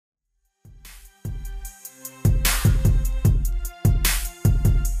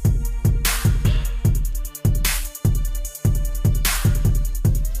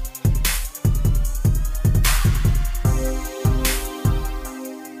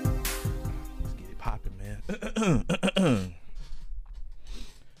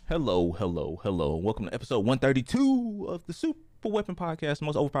Hello. Welcome to episode 132 of the Super Weapon Podcast, the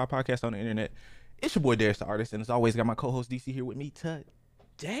most overpowered podcast on the internet. It's your boy Darius the Artist, and as always, got my co-host DC here with me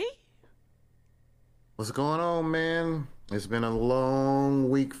today. What's going on, man? It's been a long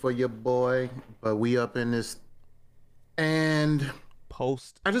week for your boy, but we up in this, and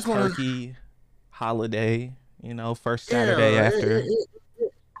Post I just want turkey holiday, first Saturday after.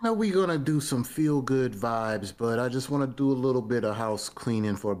 I know we're gonna do some feel good vibes, but I just want to do a little bit of house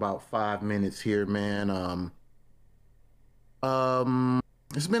cleaning for about 5 minutes here, man.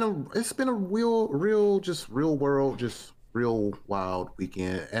 It's been a real world, just real wild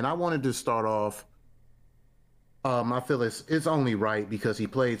weekend, and I wanted to start off. I feel it's only right because he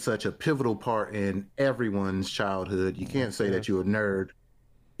played such a pivotal part in everyone's childhood. You can't say that you're a nerd.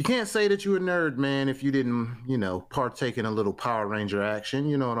 You can't say that you're a nerd, man, if you didn't, partake in a little Power Ranger action.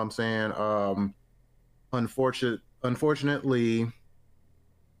 You know what I'm saying? Unfortunately,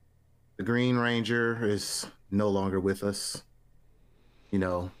 the Green Ranger is no longer with us.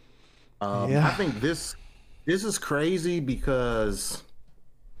 I think this is crazy because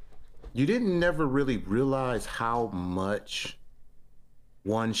you didn't never really realize how much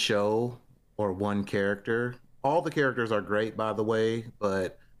one show or one character, all the characters are great, by the way,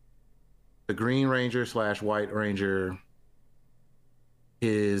 but the Green Ranger / White Ranger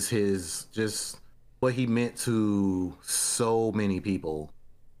is just what he meant to so many people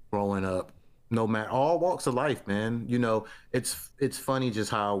growing up, no matter all walks of life, man. It's funny just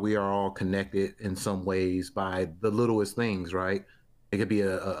how we are all connected in some ways by the littlest things, right? It could be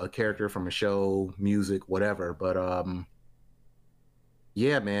a character from a show, music, whatever. But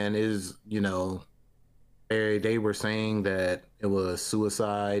yeah, man, they were saying that it was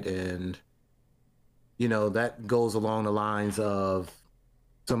suicide, and that goes along the lines of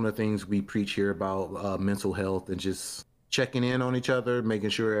some of the things we preach here about mental health and just checking in on each other,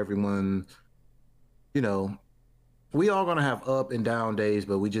 making sure everyone, we all gonna have up and down days,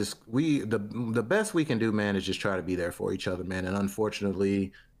 but the best we can do, man, is just try to be there for each other, man. And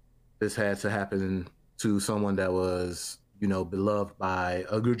unfortunately, this had to happen to someone that was, beloved by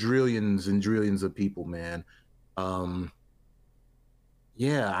a quadrillions and trillions of people, man.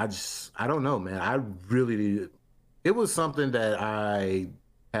 Yeah, I don't know, man. It was something that I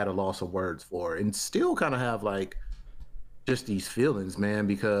had a loss of words for, and still kind of have like just these feelings, man,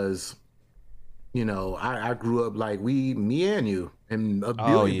 because I grew up like me and you and a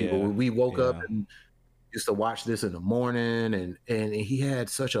billion people. We woke up and used to watch this in the morning, and he had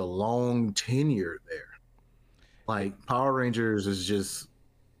such a long tenure there. Like Power Rangers is just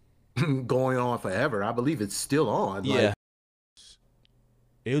going on forever. I believe it's still on. Yeah.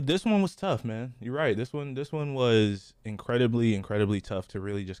 This one was tough, man. You're right. This one was incredibly tough to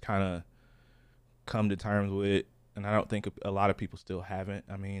really just kind of come to terms with, and I don't think a lot of people still haven't.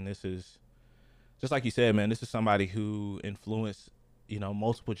 I mean, this is just like you said, man. This is somebody who influenced,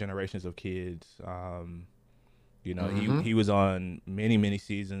 multiple generations of kids. He was on many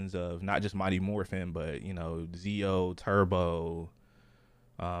seasons of not just Mighty Morphin, but Zeo, Turbo,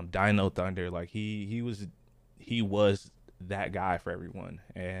 Dino Thunder. Like he was that guy for everyone,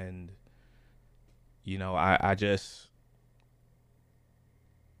 and I just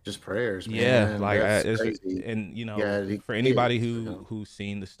prayers, man. Yeah, like for anybody who's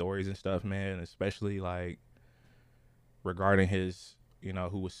seen the stories and stuff, man, especially like regarding his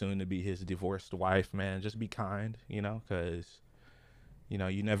who was soon to be his divorced wife, man, just be kind, because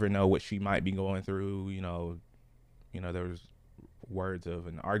you never know what she might be going through. There was words of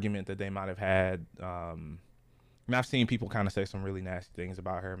an argument that they might have had. I've seen people kind of say some really nasty things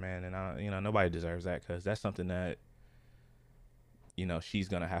about her, man, and nobody deserves that, because that's something that she's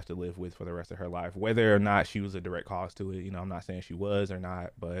gonna have to live with for the rest of her life, whether or not she was a direct cause to it. I'm not saying she was or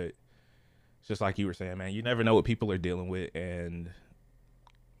not, but it's just like you were saying, man, you never know what people are dealing with, and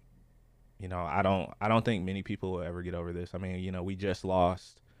I don't think many people will ever get over this. I mean, we just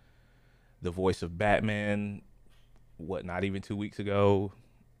lost the voice of Batman, not even 2 weeks ago.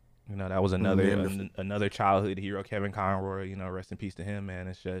 That was another childhood hero, Kevin Conroy. Rest in peace to him, man.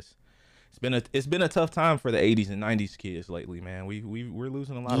 It's been a tough time for the 80s and 90s kids lately, man. We're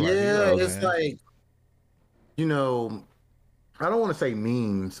losing a lot of our heroes, it's man. Like, I don't want to say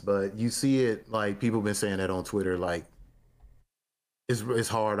memes, but you see it, like people have been saying that on Twitter, like it's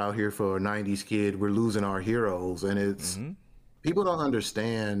hard out here for a 90s kid. We're losing our heroes, and it's people don't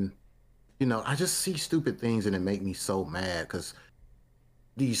understand. I just see stupid things and it make me so mad, because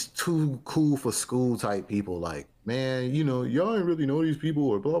these too cool for school type people, like, man, y'all ain't really know these people,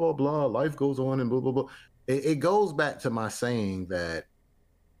 or blah blah blah, life goes on and blah blah blah. It goes back to my saying that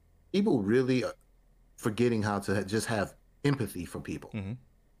people really forgetting how to just have empathy for people. Hmm.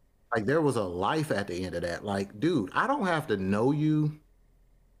 Like there was a life at the end of that. Like, dude, I don't have to know you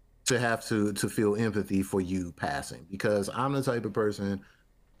to have to feel empathy for you passing because I'm the type of person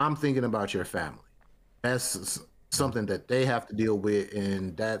I'm thinking about your family. That's something that they have to deal with,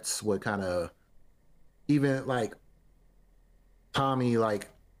 and that's what kind of even like Tommy, like,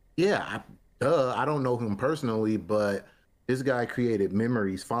 yeah, I don't know him personally, but this guy created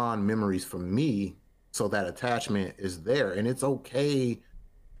memories, fond memories for me, so that attachment is there, and it's okay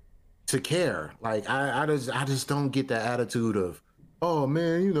to care. Like, I just don't get the attitude of, oh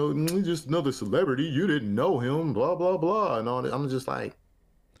man, he's just another celebrity. You didn't know him, blah blah blah, and all that. I'm just like,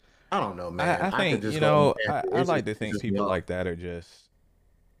 I don't know, man. I I could think, just go on a tangent. I like to It think just me people off. like that are just,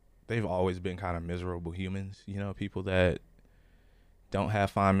 they've always been kind of miserable humans, people that don't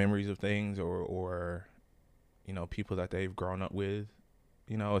have fond memories of things, or people that they've grown up with,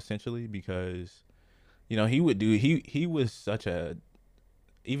 essentially, because he was such a,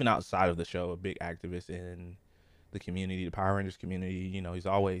 even outside of the show, a big activist in the community, the Power Rangers community. He's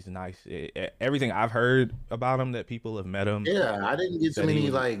always nice. Everything I've heard about him, that people have met him, Yeah, I didn't get too said many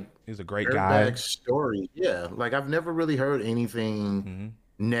like he was a great dirtbag guy. stories. Yeah, like I've never really heard anything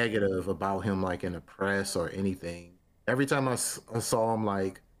Hmm. negative about him, like in the press or anything. Every time I saw him,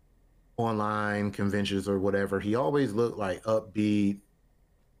 like online conventions or whatever, he always looked like upbeat.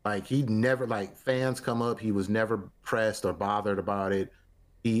 Like he never like fans come up, he was never pressed or bothered about it.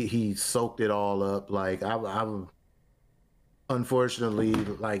 He soaked it all up. Like I unfortunately,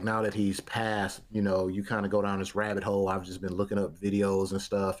 like now that he's passed, you kind of go down this rabbit hole. I've just been looking up videos and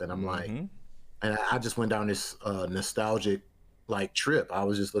stuff, and I'm like, Hmm. and I just went down this nostalgic like trip. I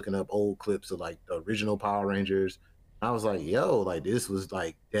was just looking up old clips of like the original Power Rangers. I was like, yo, like this was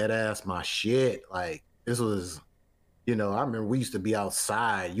like dead ass my shit. Like this was, I remember we used to be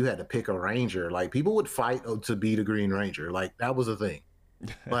outside. You had to pick a ranger. Like people would fight to be the Green Ranger. Like that was a thing.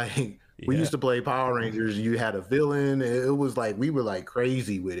 Like we Yeah. used to play Power Rangers. You had a villain. It was like we were like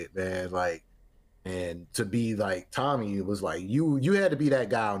crazy with it, man. Like, and to be like Tommy, it was like you had to be that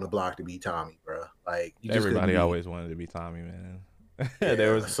guy on the block to be Tommy, bro. Like you just couldn't Everybody be. always wanted to be Tommy, man. there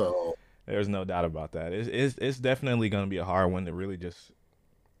Yeah. was So there's no doubt about that. It's definitely gonna be a hard one to really just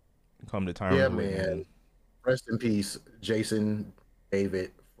come to yeah, terms with, man. man. Rest in peace, Jason,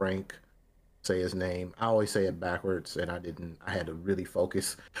 David, Frank. Say his name. I always say it backwards, and I didn't. I had to really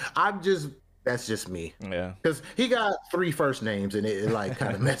focus. I'm just. That's just me. Yeah. Because he got three first names, and it like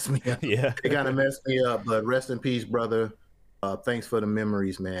kind of messed me up. Yeah. It kind of messed me up. But rest in peace, brother. Thanks for the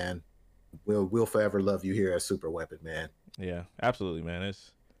memories, man. We'll forever love you here at Super Weapon, man. Yeah. Absolutely, man.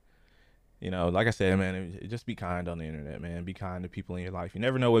 It's, like I said, man, just be kind on the internet, man. Be kind to people in your life. You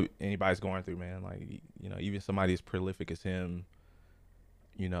never know what anybody's going through, man. Like, even somebody as prolific as him,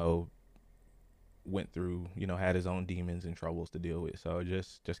 you know, went through, had his own demons and troubles to deal with. So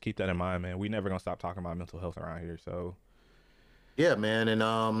just keep that in mind, man. We never gonna stop talking about mental health around here. So Yeah, man,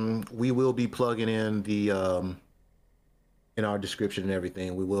 and we will be plugging in the in our description and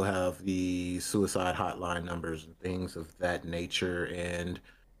everything. We will have the suicide hotline numbers and things of that nature. And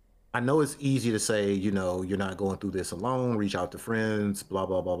I know it's easy to say, you're not going through this alone. Reach out to friends, blah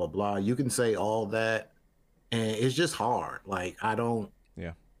blah blah blah blah. You can say all that, and it's just hard. Like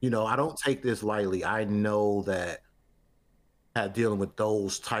yeah, I don't take this lightly. I know that dealing with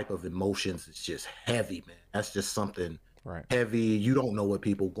those type of emotions is just heavy, man. That's just something right. heavy. You don't know what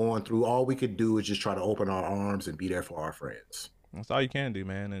people going through. All we could do is just try to open our arms and be there for our friends. That's all you can do,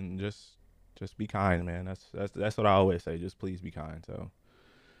 man. And just be kind, man. That's what I always say. Just please be kind. So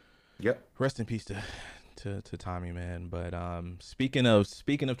Yep. rest in peace to Tommy, man. But speaking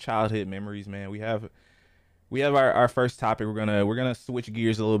of childhood memories, man, we have our first topic. We're gonna switch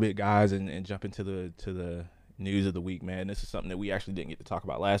gears a little bit, guys, and jump into the news of the week, man. This is something that we actually didn't get to talk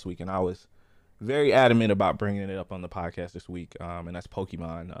about last week, and I was very adamant about bringing it up on the podcast this week. And that's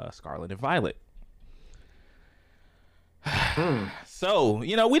Pokemon Scarlet and Violet. Hmm. So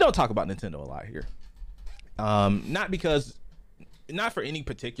we don't talk about Nintendo a lot here. Not for any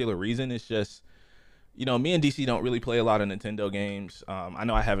particular reason. It's just me and DC don't really play a lot of Nintendo games. I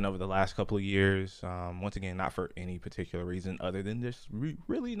know I haven't over the last couple of years. Once again, not for any particular reason other than there's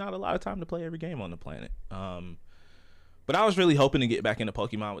really not a lot of time to play every game on the planet. But I was really hoping to get back into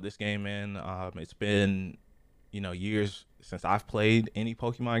Pokemon with this game, man. It's been, years since I've played any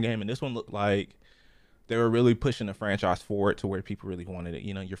Pokemon game, and this one looked like they were really pushing the franchise forward to where people really wanted it.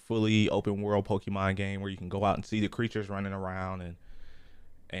 Your fully open world Pokemon game where you can go out and see the creatures running around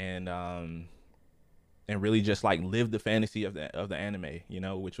and really just like live the fantasy of the anime,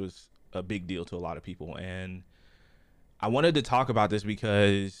 which was a big deal to a lot of people. And I wanted to talk about this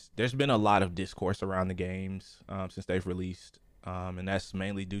because there's been a lot of discourse around the games since they've released, and that's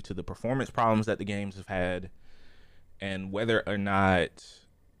mainly due to the performance problems that the games have had, and whether or not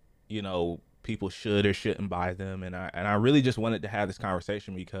people should or shouldn't buy them. And I really just wanted to have this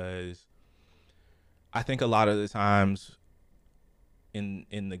conversation because I think a lot of the times in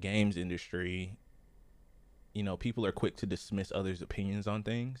the games industry, people are quick to dismiss others' opinions on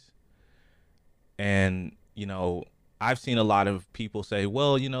things, and I've seen a lot of people say,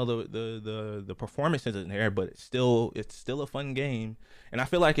 well, the performance isn't there, but it's still a fun game. And I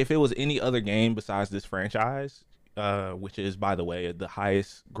feel like if it was any other game besides this franchise, which is, by the way, the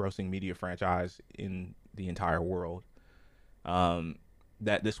highest grossing media franchise in the entire world,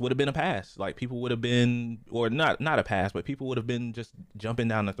 that this would have been a pass. Like, people would have been, or not a pass, but people would have been just jumping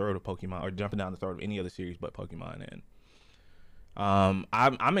down the throat of Pokemon, or jumping down the throat of any other series but Pokemon. And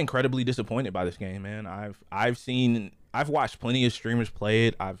I'm incredibly disappointed by this game, man. I've watched plenty of streamers play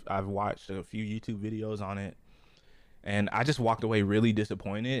it. I've watched a few YouTube videos on it, and I just walked away really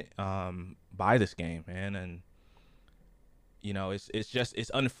disappointed by this game, man. And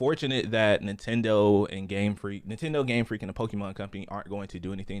it's unfortunate that Nintendo, Game Freak, and the Pokemon Company aren't going to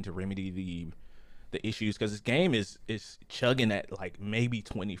do anything to remedy the issues, because this game is chugging at like maybe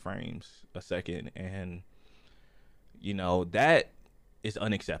 20 frames a second, and that is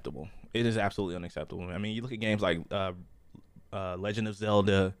unacceptable. It is absolutely unacceptable. I mean, you look at games like Legend of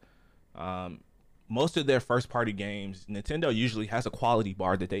Zelda. Most of their first party games, Nintendo usually has a quality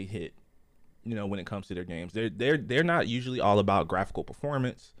bar that they hit. When it comes to their games, they're not usually all about graphical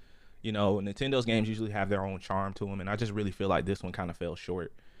performance. Nintendo's games usually have their own charm to them, and I just really feel like this one kind of fell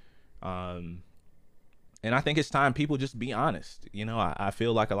short. And I think it's time people just be honest. I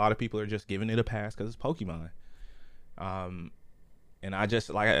feel like a lot of people are just giving it a pass because it's Pokemon. And I just,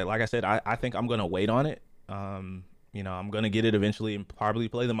 like I said, I think I'm gonna wait on it. I'm gonna get it eventually and probably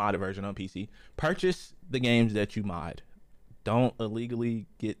play the modded version on PC. Purchase the games that you mod. Don't illegally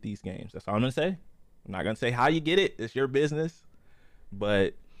get these games. That's all I'm gonna say. I'm not gonna say how you get it. It's your business.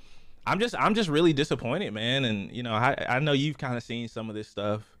 But I'm just really disappointed, man. And I know you've kind of seen some of this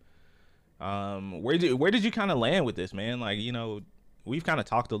stuff. Where did you kind of land with this, man? Like, we've kind of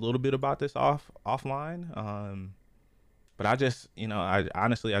talked a little bit about this offline. But I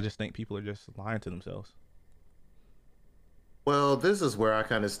honestly just think people are just lying to themselves. Well, this is where I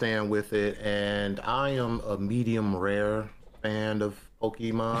kind of stand with it, and I am a medium rare fan of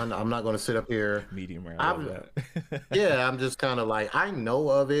Pokemon. I'm not going to sit up here. Medium rare, I love that. Yeah, I'm just kind of like, I know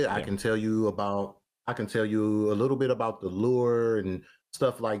of it. Yeah. I can tell you a little bit about the lure and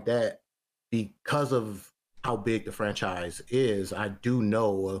stuff like that because of how big the franchise is. I do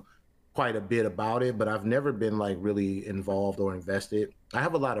know quite a bit about it, but I've never been like really involved or invested. I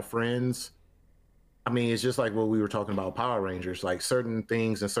have a lot of friends. I mean, it's just like what we were talking about Power Rangers, like certain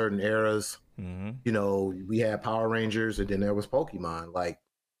things in certain eras. We had Power Rangers, and then there was Pokemon. Like,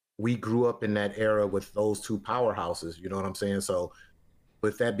 we grew up in that era with those two powerhouses. You know what I'm saying? So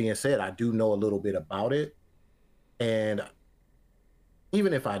with that being said, I do know a little bit about it. And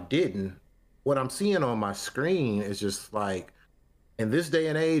even if I didn't, what I'm seeing on my screen is just like, in this day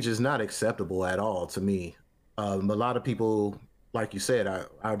and age, is not acceptable at all to me. A lot of people, like you said,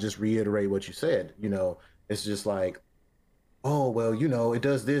 I'll just reiterate what you said. It's just like, oh, well, it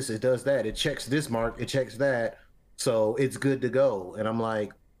does this, it does that, it checks this mark, it checks that, so it's good to go. And I'm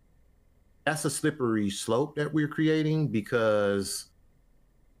like, that's a slippery slope that we're creating, because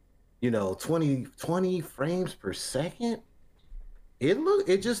 20 frames per second,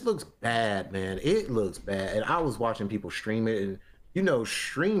 it just looks bad, man. It looks bad. And I was watching people stream it, and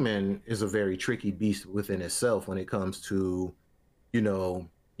streaming is a very tricky beast within itself when it comes to your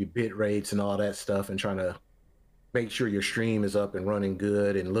bit rates and all that stuff, and trying to make sure your stream is up and running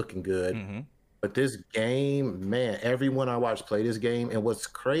good and looking good. But this game, man, everyone I watched play this game. And what's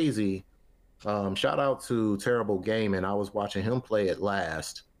crazy, shout out to Terrible Gaming. I was watching him play it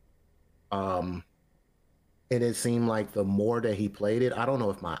last. And it seemed like the more that he played it, I don't know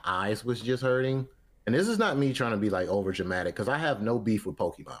if my eyes was just hurting. And this is not me trying to be like over dramatic, because I have no beef with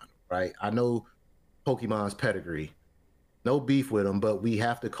Pokemon, right? I know Pokemon's pedigree, no beef with them, but we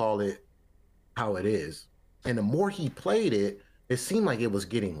have to call it how it is. And the more he played it, it seemed like it was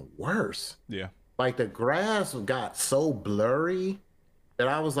getting worse. Yeah. Like, the grass got so blurry that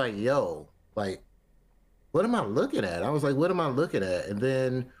I was like, yo, like, what am I looking at? I was like, what am I looking at? And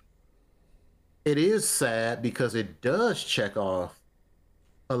then it is sad because it does check off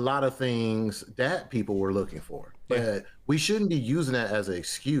a lot of things that people were looking for. But we shouldn't be using that as an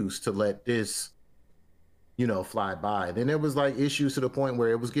excuse to let this, fly by. Then there was like issues to the point where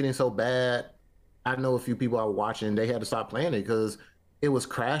it was getting so bad I know a few people I were watching, they had to stop playing it because it was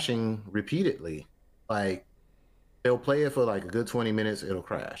crashing repeatedly. Like they'll play it for like a good 20 minutes, it'll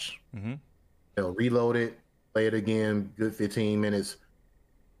crash. Mm-hmm. They'll reload it, play it again, good 15 minutes.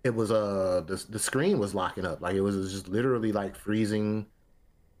 It was the screen was locking up. Like it was just literally like freezing.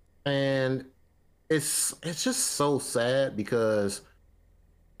 And it's just so sad because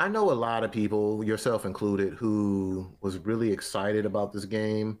I know a lot of people, yourself included, who was really excited about this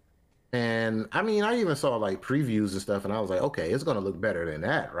game. And I mean, I even saw like previews and stuff, and I was like, okay, it's gonna look better than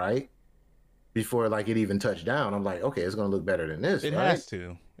that, right? Before like it even touched down, I'm like, okay, it's gonna look better than this, It right? has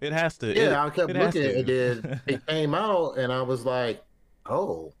to. It has to. Yeah, I kept It has looking, and to. then it came out, and I was like,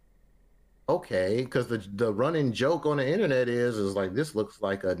 oh, okay, because the running joke on the internet is like this looks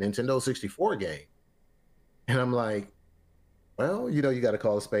like a Nintendo 64 game, and I'm like, well, you got to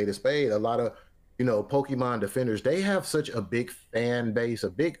call a spade a spade. A lot of, Pokemon defenders, they have such a big fan base, a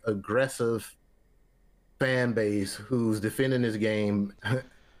big aggressive fan base who's defending this game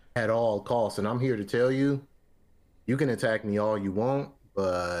at all costs. And I'm here to tell you, you can attack me all you want,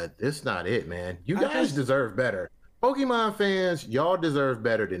 but this not it, man. You I guys just deserve better. Pokemon fans, y'all deserve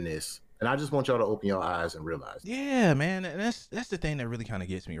better than this. And I just want y'all to open your eyes and realize that. Yeah, man, and that's the thing that really kind of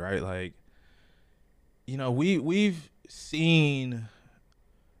gets me, right? Like, we've seen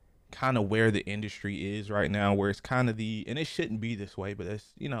kind of where the industry is right now, where it's kind of and it shouldn't be this way, but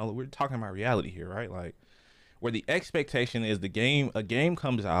it's, we're talking about reality here, right? Like, where the expectation is a game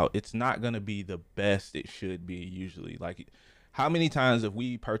comes out, it's not going to be the best it should be usually. Like, how many times have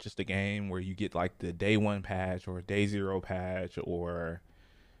we purchased a game where you get like the day one patch or day zero patch, or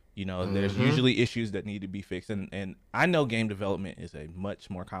there's Mm-hmm. usually issues that need to be fixed, and I know game development is a much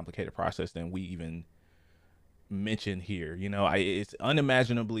more complicated process than we even mention here. It's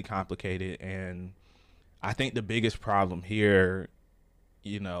unimaginably complicated, and I think the biggest problem here,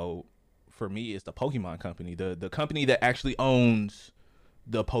 you know, for me is the Pokemon company, the company that actually owns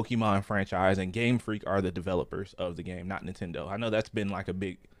the Pokemon franchise, and Game Freak are the developers of the game, not Nintendo. I know that's been like a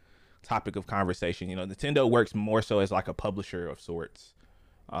big topic of conversation. Nintendo works more so as like a publisher of sorts,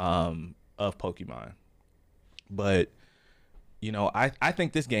 of Pokemon. But I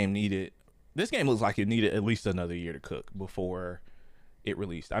think this game looks like it needed at least another year to cook before it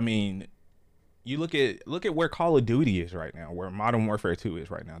released. I mean, you look at where Call of Duty is right now, where Modern Warfare 2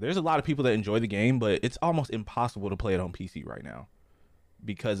 is right now. There's a lot of people that enjoy the game, but it's almost impossible to play it on PC right now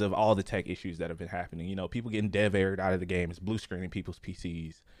because of all the tech issues that have been happening. People getting dev aired out of the game. It's blue screening people's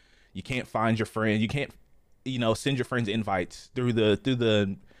PCs. You can't find your friend. You can't, send your friends invites through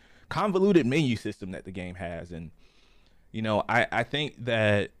the convoluted menu system that the game has. And I think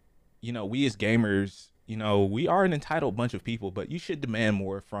that we as gamers, we are an entitled bunch of people, but you should demand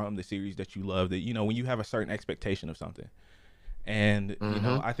more from the series that you love. That when you have a certain expectation of something, and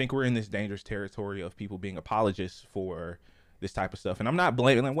Mm-hmm. I think we're in this dangerous territory of people being apologists for this type of stuff. And I'm not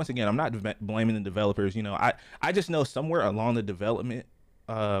blaming. Like, once again, I'm not blaming the developers. I just know somewhere along the development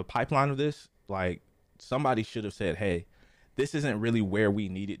pipeline of this, like somebody should have said, "Hey, this isn't really where we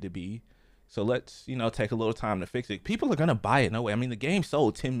need it to be. So let's, take a little time to fix it." People are gonna buy it no way. I mean, the game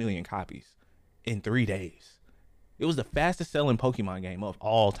sold 10 million copies in 3 days. It was the fastest selling Pokemon game of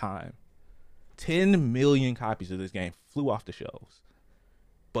all time. 10 million copies of this game flew off the shelves.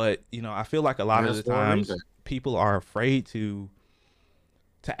 But I feel like a lot And of that's the for a reason. times people are afraid to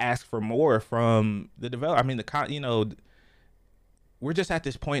ask for more from the developer. I mean, we're just at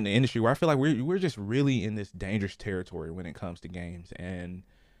this point in the industry where I feel like we're just really in this dangerous territory when it comes to games. And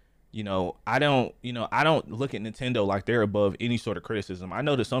I don't look at Nintendo like they're above any sort of criticism. I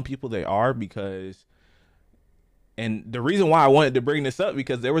know to some people they are, because, and the reason why I wanted to bring this up,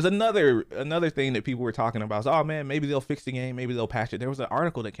 because there was another thing that people were talking about. So, oh man, maybe they'll fix the game, maybe they'll patch it. There was an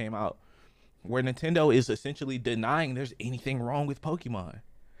article that came out where Nintendo is essentially denying there's anything wrong with Pokemon.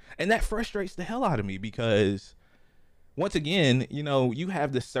 And that frustrates the hell out of me, because once again, you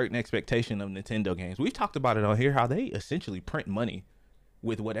have this certain expectation of Nintendo games. We've talked about it on here, how they essentially print money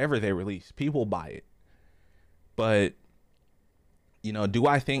with whatever they release. People buy it. But, do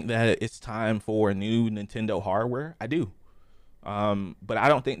I think that it's time for new Nintendo hardware? I do. But I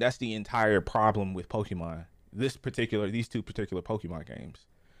don't think that's the entire problem with Pokemon. These two particular Pokemon games.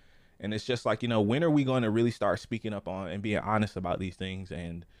 And it's just like, when are we going to really start speaking up on and being honest about these things?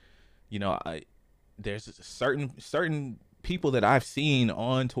 And, there's certain people that I've seen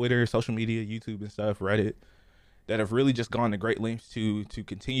on Twitter, social media, YouTube and stuff, Reddit, that have really just gone to great lengths to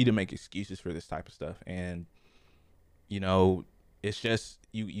continue to make excuses for this type of stuff. And you know it's just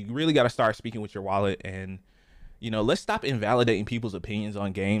you really got to start speaking with your wallet. And let's stop invalidating people's opinions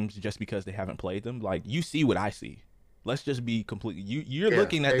on games just because they haven't played them. Like, you see what I see. Let's just be completely, you're Yeah,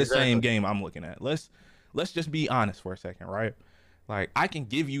 looking at the same exactly. game I'm looking at. Let's just be honest for a second, right? Like I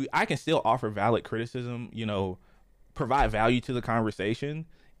can still offer valid criticism, you know, provide value to the conversation,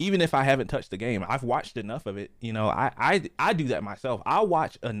 even if I haven't touched the game. I've watched enough of it. You know, I do that myself. I'll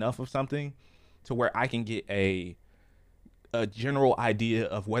watch enough of something to where I can get a general idea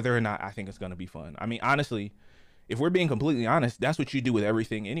of whether or not I think it's going to be fun. I mean, honestly, if we're being completely honest, that's what you do with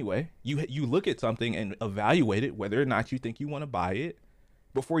everything anyway. You look at something and evaluate it whether or not you think you want to buy it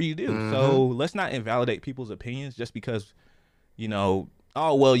before you do. Mm-hmm. So let's not invalidate people's opinions just because, you know,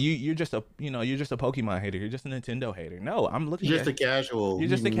 oh well, you're just a, you know, you're just a Pokemon hater, you're just a Nintendo hater. No, I'm looking Just at, a casual. you're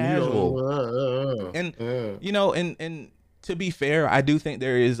just a You don't. casual. And Yeah. you know, and to be fair, I do think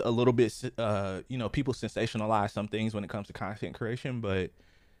there is a little bit, you know, people sensationalize some things when it comes to content creation, but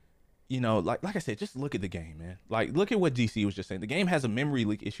you know, like I said, just look at the game, man. Like, look at what DC was just saying. The game has a memory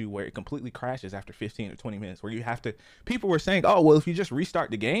leak issue where it completely crashes after 15 or 20 minutes, where you have to. People were saying, oh well, if you just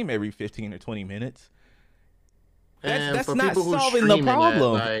restart the game every 15 or 20 minutes, And that's for not people who solving the streaming that,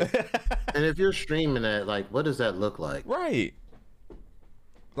 problem. like, and if you're streaming that, like, what does that look like? Right.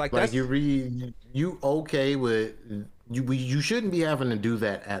 Like Like, that's you okay with you shouldn't be having to do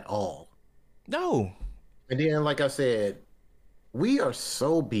that at all. no, And then, like I said, we are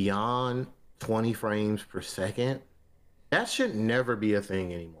so beyond 20 frames per second. That should never be a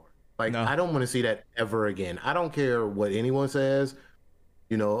thing anymore. Like, no. I don't want to see that ever again. I don't care what anyone says.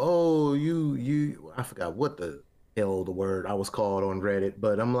 You know, oh, I forgot what the hell the word I was called on Reddit,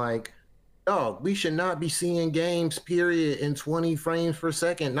 but I'm like, dog, we should not be seeing games, period, in 20 frames per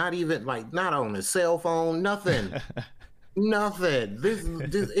second. Not even like, not on a cell phone, nothing. Nothing. This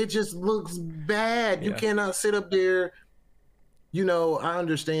it just looks bad. You Yeah, cannot sit up there. You know, I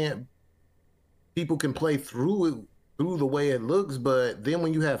understand people can play through it through the way it looks, but then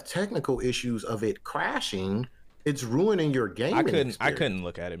when you have technical issues of it crashing, it's ruining your gaming I experience. couldn't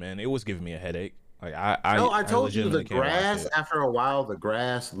look at it, man. It was giving me a headache. Like No, I I told you the legitimately can't watch grass it. after a while, the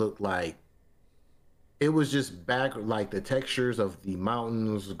grass looked like it was just back like the textures of the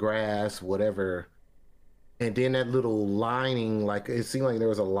mountains, grass, whatever. And then that little lining, like it seemed like there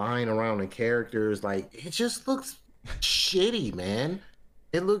was a line around the characters. Like it just looks shitty, man.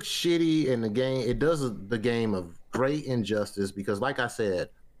 It looks shitty in the game. It does the game of great injustice because, like I said,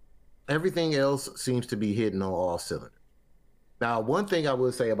 everything else seems to be hitting on all cylinders. Now, one thing I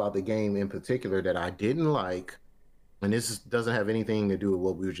would say about the game in particular that I didn't like, and doesn't have anything to do with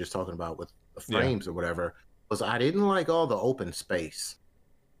what we were just talking about with the Yeah, frames or whatever, was I didn't like all the open space.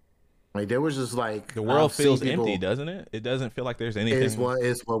 Like there was just like the world I've seen feels empty, people doesn't it? It doesn't feel like there's anything.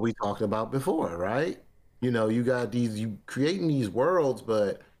 is what we talked about before, right? You know, you got you creating these worlds,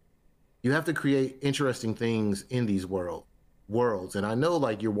 but you have to create interesting things in these worlds. And I know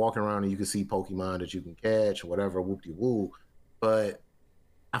like you're walking around and you can see Pokemon that you can catch or whatever, whoop de woo. But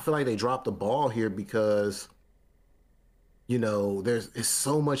I feel like they dropped the ball here because you know there's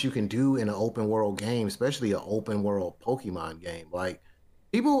so much you can do in an open world game, especially an open world Pokemon game. Like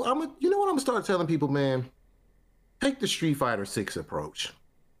people, you know what I'm gonna start telling people, man, take the Street Fighter 6 approach.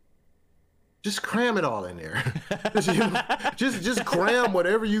 Just cram it all in there. just cram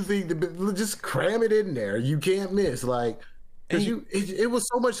whatever you think. Just cram it in there. You can't miss. Like because And it was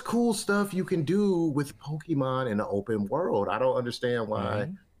so much cool stuff you can do with Pokemon in the open world. I don't understand why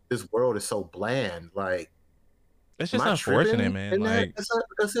mhm. this world is so bland. Like, It's am just I unfortunate, tripping man. in that Like,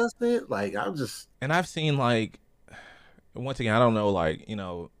 assessment? Like, I'm just and I've seen like, once again, I don't know, like, you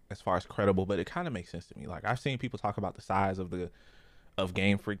know, as far as credible, but it kind of makes sense to me. Like, I've seen people talk about the size of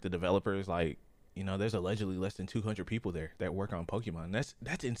Game Freak, the developers. Like, you know, there's allegedly less than 200 people there that work on Pokemon.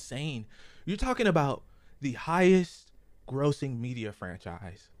 That's insane. You're talking about the highest grossing media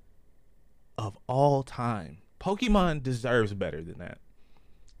franchise of all time. Pokemon deserves better than that.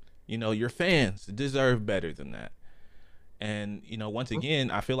 You know, your fans deserve better than that. And you know, once again,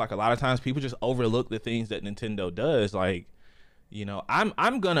 I feel like a lot of times people just overlook the things that Nintendo does. Like, you know,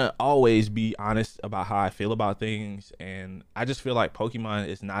 I'm gonna always be honest about how I feel about things, and I just feel like Pokemon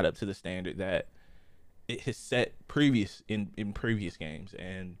is not up to the standard that it has set previous in previous games.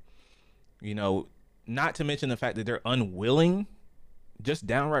 And you know, not to mention the fact that they're unwilling, just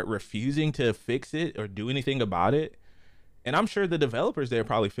downright refusing to fix it or do anything about it. And I'm sure the developers there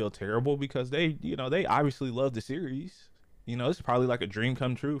probably feel terrible because they, you know, they obviously love the series. You know, it's probably like a dream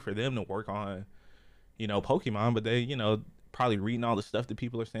come true for them to work on, you know, Pokemon, but they, you know, probably reading all the stuff that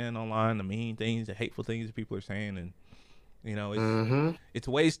people are saying online, the mean things, the hateful things that people are saying, and you know, mm-hmm. it's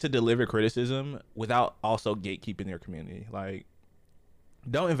ways to deliver criticism without also gatekeeping their community. Like,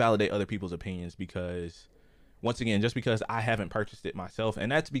 don't invalidate other people's opinions because, once again, just because I haven't purchased it myself,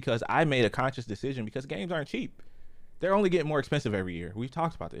 and that's because I made a conscious decision because games aren't cheap. They're only getting more expensive every year. We've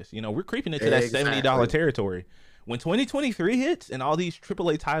talked about this. You know, we're creeping into that $70 Exactly. territory. When 2023 hits and all these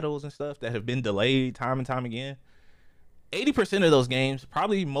AAA titles and stuff that have been delayed time and time again, 80% of those games,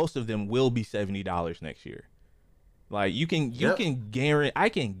 probably most of them, will be $70 next year. Like you can Yep. guarantee, I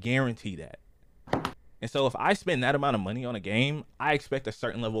can guarantee that. And so if I spend that amount of money on a game, I expect a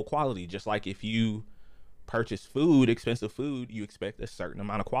certain level of quality. Just like if you purchase food, expensive food, you expect a certain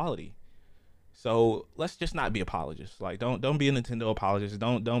amount of quality. So let's just not be apologists. Like don't be a Nintendo apologist.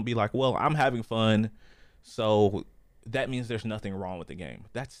 Don't be like, well, I'm having fun, so that means there's nothing wrong with the game.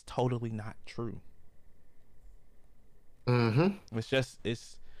 That's totally not true. Mm-hmm.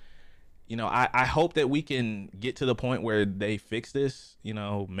 It's you know, I hope that we can get to the point where they fix this, you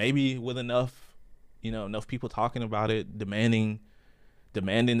know, maybe with enough, you know, enough people talking about it, demanding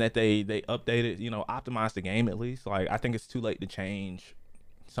that they update it, you know, optimize the game at least. Like I think it's too late to change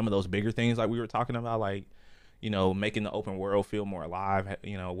some of those bigger things like we were talking about, like, you know, making the open world feel more alive,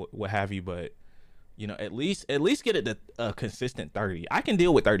 you know, what have you. But you know, at least get it to a consistent 30. I can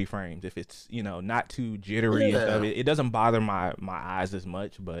deal with 30 frames if it's, you know, not too jittery and stuff. Yeah. It doesn't bother my eyes as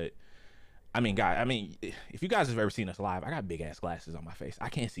much. But I mean, guys, I mean, if you guys have ever seen us live, I got big ass glasses on my face. I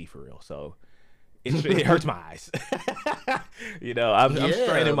can't see for real, so it hurts my eyes. You know, I'm Yeah,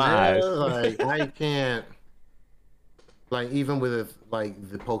 straining my man. eyes. Like I can't. Like even with like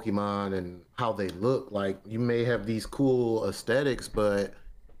the Pokemon and how they look, like you may have these cool aesthetics, but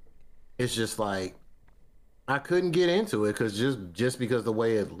it's just like I couldn't get into it because just because the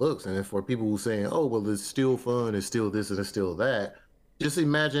way it looks, and for people who saying, "Oh, well, it's still fun, it's still this and it's still that," just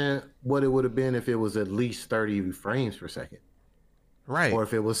imagine what it would have been if it was at least 30 frames per second, Right. or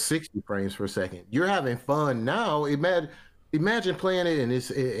if it was 60 frames per second. You're having fun now. Imagine playing it and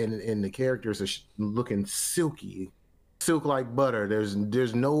and the characters are looking silky, silk like butter. There's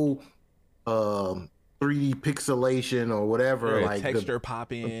no 3D pixelation or whatever, Right. like the Texture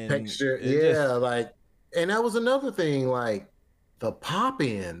pop in. texture. It Yeah, just like, and that was another thing, like the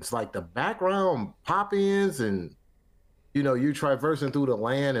pop-ins, like the background pop-ins, and you traversing through the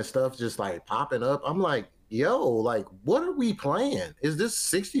land and stuff just like popping up. I'm like, yo, like what are we playing? Is this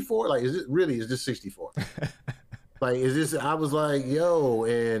 64? Like, is this 64? Like, is this? I was like, yo,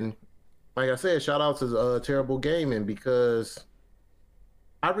 and like I said, shout out to Terrible Gaming, because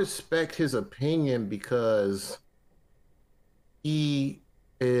I respect his opinion because he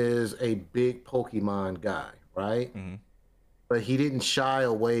is a big Pokemon guy, right? mhm. But he didn't shy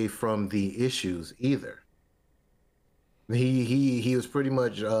away from the issues either. He was pretty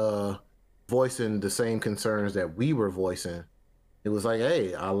much voicing the same concerns that we were voicing. It was like,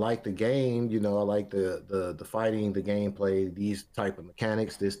 hey, I like the game, I like the fighting, the gameplay, these type of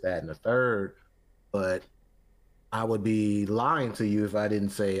mechanics, this, that, and the third. But I would be lying to you if I didn't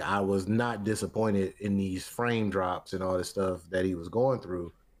say I was not disappointed in these frame drops and all this stuff that he was going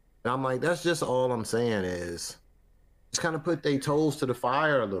through. And I'm like, that's just all I'm saying is just kind of put their toes to the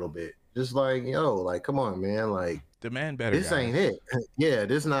fire a little bit. Just like, yo, like, come on, man. Like, Demand better, this guys. ain't it. Yeah,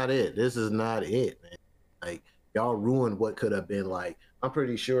 this not it. This is not it, man. Like, y'all ruined what could have been. Like, I'm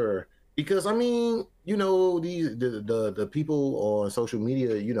pretty sure, because I mean, the people on social media,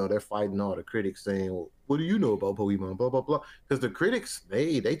 they're fighting all the critics saying, well, what do you know about Pokemon? Blah blah blah. Because the critics,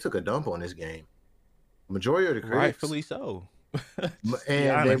 they took a dump on this game. Majority of the critics, Rightfully so. Just to be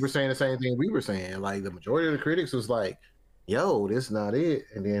and they were honest. saying the same thing we were saying. Like, the majority of the critics was like, yo, this not it.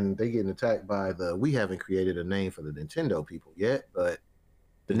 And then they getting attacked by we haven't created a name for the Nintendo people yet, but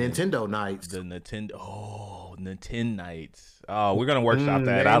the The Nintendo Knights. the Nintendo. Oh, Nintendo Nights. Oh, we're gonna workshop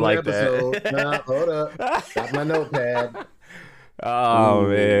that. I Name of the like episode. Nah, hold up. Got my notepad. Oh Ooh.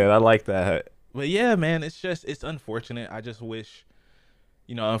 man, I like that. But yeah, man, it's unfortunate. I just wish,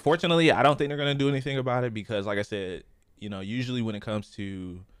 unfortunately, I don't think they're gonna do anything about it because, like I said, usually when it comes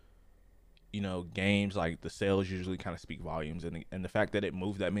to games, like the sales usually kind of speak volumes, and the fact that it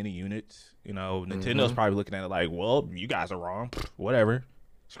moved that many units, Nintendo's Mm-hmm. probably looking at it like, well, you guys are wrong. Pfft, whatever,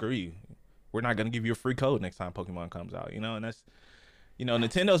 screw you. We're not gonna give you a free code next time Pokemon comes out. And that's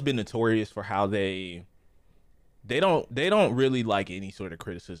Nintendo's been notorious for how they don't really like any sort of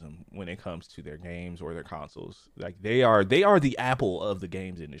criticism when it comes to their games or their consoles. Like they are the Apple of the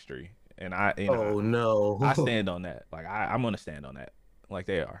games industry, and Oh I no. stand on that. Like I'm gonna stand on that. Like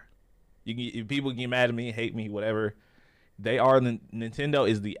they are. People get mad at me, hate me, whatever. They are Nintendo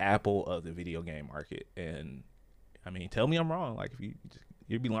is the Apple of the video game market, and I mean, tell me I'm wrong. Like if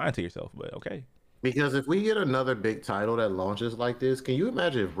you'd be lying to yourself, but okay. Because if we get another big title that launches like this, can you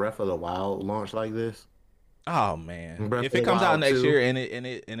imagine if Breath of the Wild launched like this? Oh man, Breath if of it the comes out Wild next 2. year and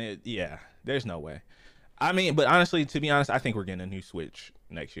it, yeah, there's no way. I mean, but honestly, to be honest, I think we're getting a new Switch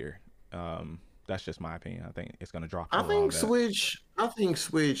next year. That's just my opinion. I think it's gonna drop I below all think that. Switch. I think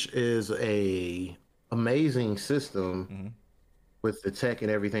Switch is a amazing system Hmm. with the tech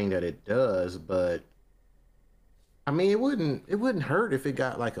and everything that it does, but I mean, it wouldn't hurt if it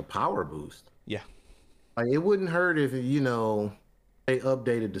got like a power boost. Yeah. Like it wouldn't hurt if they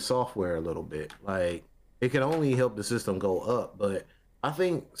updated the software a little bit. Like it can only help the system go up, but I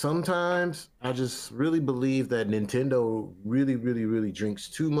think sometimes I just really believe that Nintendo really, really, really drinks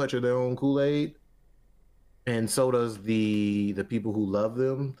too much of their own Kool-Aid, and so does the people who love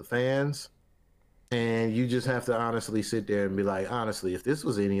them, the fans. And you just have to honestly sit there and be like, honestly, if this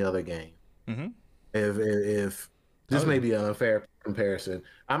was any other game, Hmm. if this may Totally. be an unfair comparison,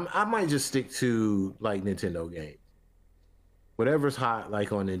 I might just stick to like Nintendo games, whatever's hot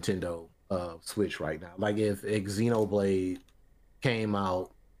like on Nintendo Switch right now. Like if Xenoblade came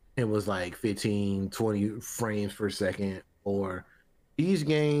out and was like 15, 20 frames per second, or these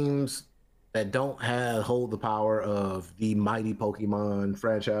games that don't have hold the power of the mighty Pokemon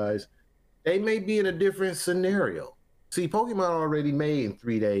franchise, they may be in a different scenario. See, Pokemon already made in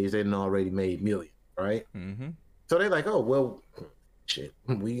 3 days and already made millions, right? Hmm. So they're like, oh well, shit,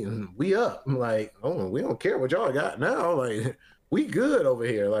 we up. I'm like, oh, we don't care what y'all got now. Like, we good over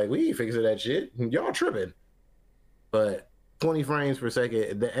here. Like, we ain't fixing that shit. Y'all tripping. But 20 frames per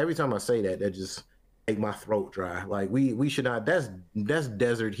second. Every time I say that, that just make my throat dry. Like, we should not. That's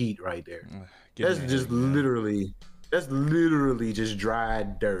desert heat right there. Get in That's the just head, man. literally. That's literally just dry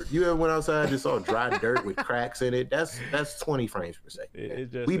dirt. You ever went outside and just saw dry dirt with cracks in it? That's 20 frames per second.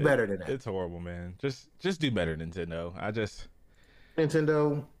 It just We better than that. it's horrible, man. Just do better, Nintendo.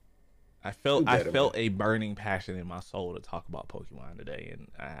 Nintendo, do I better, man. felt a burning passion in my soul to talk about Pokemon today, and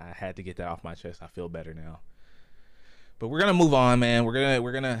I had to get that off my chest. I feel better now. But we're gonna move on, man.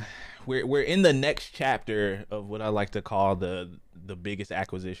 We're in the next chapter of what I like to call the biggest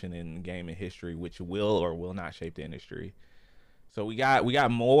acquisition in gaming history, which will or will not shape the industry. So we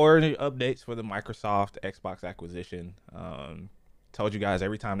got more updates for the Microsoft Xbox acquisition. Told you guys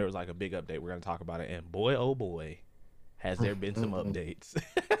every time there was like a big update, we're gonna talk about it, and boy, oh boy, has there been some updates.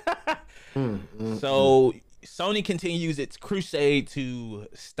 Mm, mm, mm. So Sony continues its crusade to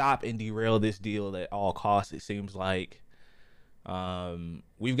stop and derail this deal at all costs. It seems like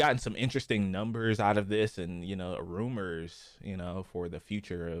we've gotten some interesting numbers out of this, and rumors, for the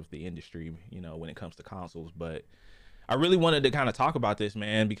future of the industry, when it comes to consoles. But I really wanted to kind of talk about this,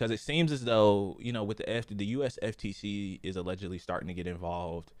 man, because it seems as though, with the US FTC is allegedly starting to get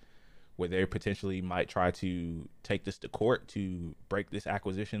involved, where they potentially might try to take this to court to break this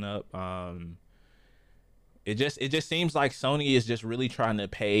acquisition up. It just seems like Sony is just really trying to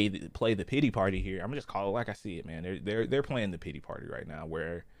play the pity party here. I'm gonna just call it like I see it, man. They're playing the pity party right now,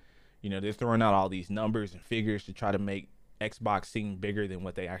 where they're throwing out all these numbers and figures to try to make Xbox seem bigger than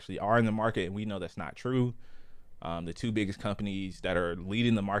what they actually are in the market, and we know that's not true. The two biggest companies that are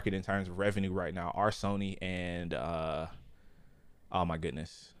leading the market in terms of revenue right now are Sony and oh my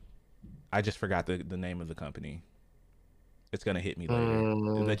goodness, I just forgot the name of the company. It's gonna hit me later.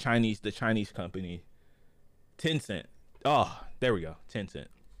 Mm, The Chinese company, Tencent. Oh, there we go, Tencent.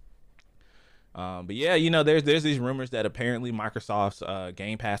 But yeah, there's these rumors that apparently Microsoft's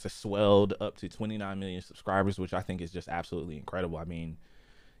Game Pass has swelled up to 29 million subscribers, which I think is just absolutely incredible. I mean,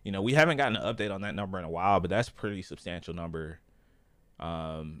 we haven't gotten an update on that number in a while, but that's a pretty substantial number.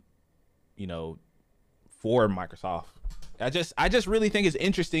 Um, you know, for Microsoft. I just really think it's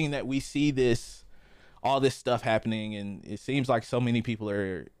interesting that we see all this stuff happening, and it seems like so many people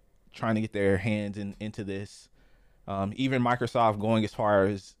are trying to get their hands into this. Even Microsoft going as far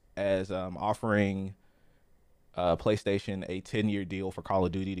as offering PlayStation a 10-year deal for Call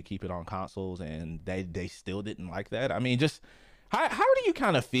of Duty to keep it on consoles, and they still didn't like that. I mean, just how do you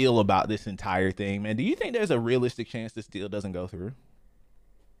kind of feel about this entire thing, man? Do you think there's a realistic chance this deal doesn't go through?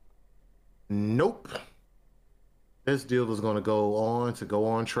 nope. This deal is going to go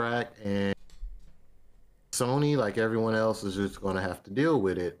on track, and Sony, like everyone else, is just going to have to deal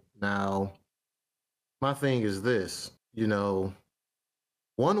with it. Now, my thing is this,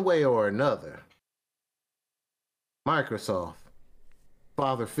 one way or another, Microsoft,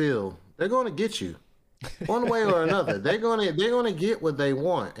 Father Phil, they're going to get you. One way or another, they're going to get what they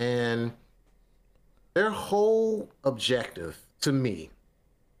want, and their whole objective, to me,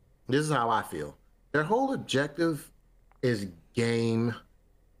 this is how I feel. Their whole objective is Game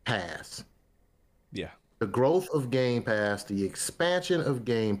Pass. Yeah. The growth of Game Pass, the expansion of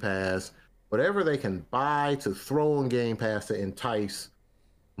Game Pass, whatever they can buy to throw on Game Pass to entice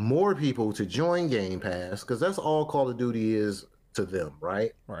more people to join Game Pass, because that's all Call of Duty is to them,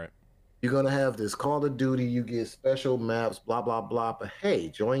 right? Right. You're gonna have this Call of Duty, you get special maps, blah blah blah. But hey,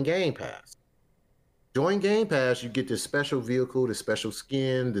 join Game Pass. Join Game Pass, you get this special vehicle, this special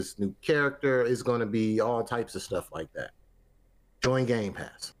skin, this new character. Is going to be all types of stuff like that. Join Game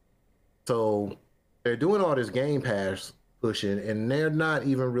Pass. So they're doing all this Game Pass pushing, and they're not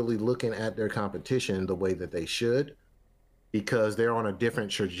even really looking at their competition the way that they should, because they're on a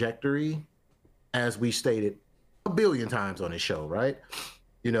different trajectory, as we stated a billion times on this show, right?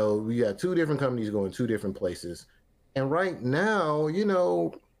 You know, we got two different companies going two different places. And right now, you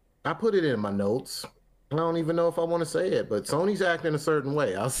know, I put it in my notes. I don't even know if I want to say it, but Sony's acting a certain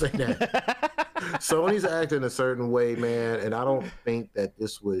way. I'll say that. Sony's acting a certain way, man. And I don't think that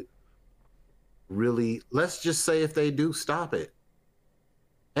this would really, let's just say if they do stop it,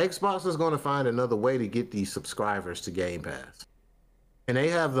 Xbox is going to find another way to get these subscribers to Game Pass. And they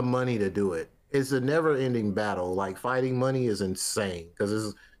have the money to do it. It's a never ending battle. Like, fighting money is insane because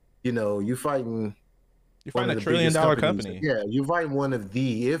it's, you know, you fighting. You find a $1 trillion company. Yeah, you fight one of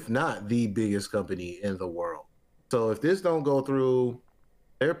the, if not the biggest company in the world. So if this don't go through,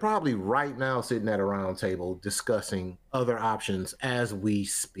 they're probably right now sitting at a round table discussing other options as we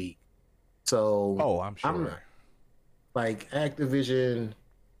speak. So, oh, I'm sure. Like Activision,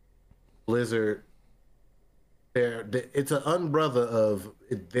 Blizzard, it's an umbrella of,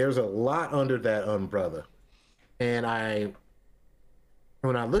 there's a lot under that umbrella. And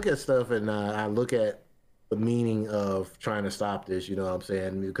when I look at stuff and I look at the meaning of trying to stop this, you know what I'm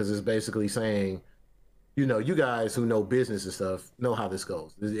saying? Because it's basically saying, you know, you guys who know business and stuff know how this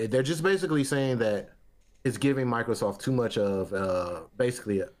goes. They're just basically saying that it's giving Microsoft too much of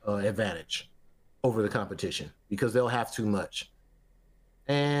basically an advantage over the competition because they'll have too much.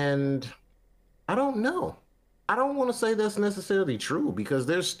 And I don't know. I don't want to say that's necessarily true because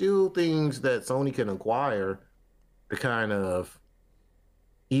there's still things that Sony can acquire to kind of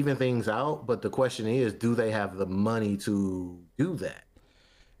even things out. But the question is, do they have the money to do that?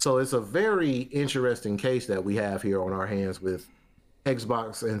 So it's a very interesting case that we have here on our hands with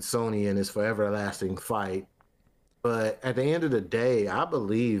Xbox and Sony and this forever lasting fight. But at the end of the day, I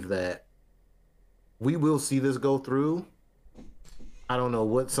believe that we will see this go through. I don't know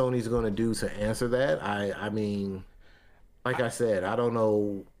what Sony's going to do to answer that. I mean, like I said, I don't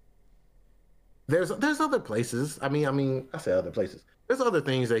know. There's other places. I say other places. There's other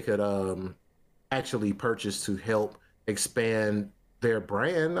things they could actually purchase to help expand their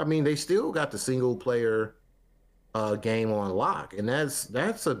brand. I mean, they still got the single player game on lock, and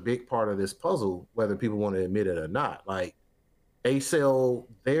that's a big part of this puzzle, whether people want to admit it or not. Like, they sell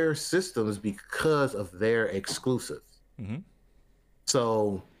their systems because of their exclusives. Mm-hmm.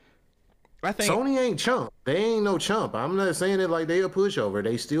 So I think Sony ain't chump. They ain't no chump. I'm not saying it like they a pushover.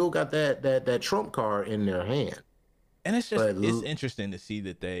 They still got that trump card in their hand. And it's just it's interesting to see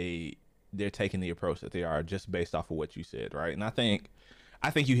that they're taking the approach that they are just based off of what you said, right? And I think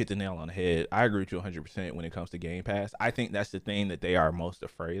you hit the nail on the head. I agree with you 100% when it comes to Game Pass. I think that's the thing that they are most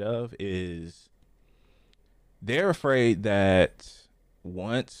afraid of is they're afraid that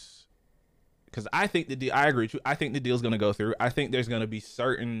once, because I think I agree with you. I think the deal's going to go through. I think there's going to be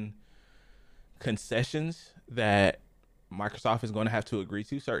certain concessions that Microsoft is going to have to agree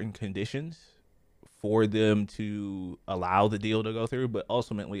to, certain conditions for them to allow the deal to go through. But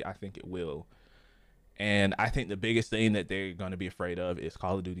ultimately, I think it will. And I think the biggest thing that they're going to be afraid of is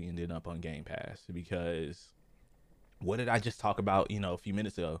Call of Duty ending up on Game Pass, because what did I just talk about, a few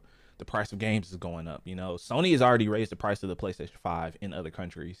minutes ago? The price of games is going up. Sony has already raised the price of the PlayStation 5 in other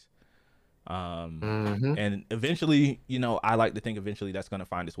countries. And eventually, I like to think eventually that's going to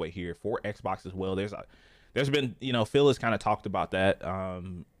find its way here for Xbox as well. There's been, Phil has kind of talked about that,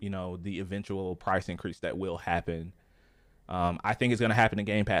 the eventual price increase that will happen. I think it's going to happen in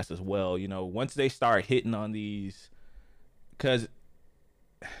Game Pass as well. Once they start hitting on these, because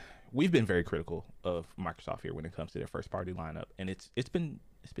we've been very critical of Microsoft here when it comes to their first party lineup, and it's been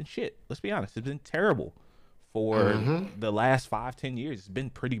shit. Let's be honest, it's been terrible for the last 5-10 years. It's been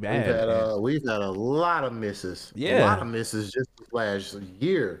pretty bad. We've had a lot of misses. Yeah, a lot of misses just last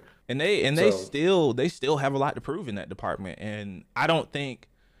year. And they still have a lot to prove in that department. And I don't think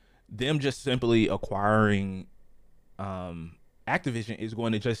them just simply acquiring Activision is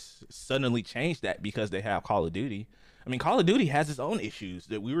going to just suddenly change that because they have Call of Duty. I mean, Call of Duty has its own issues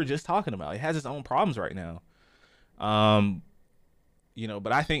that we were just talking about. It has its own problems right now.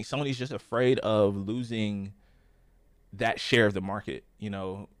 But I think Sony's just afraid of losing that share of the market,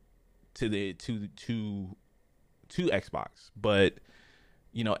 to Xbox. But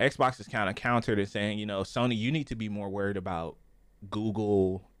Xbox is kind of countered and saying, Sony, you need to be more worried about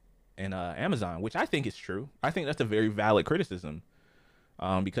Google and Amazon, which I think is true. I think that's a very valid criticism,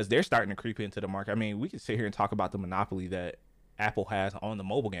 because they're starting to creep into the market. I mean, we could sit here and talk about the monopoly that Apple has on the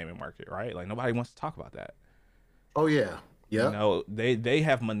mobile gaming market, right? Like nobody wants to talk about that. Oh yeah, You yep. know, they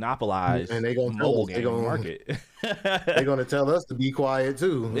have And monopolized they gonna tell mobile us gaming market. they gonna tell us to be quiet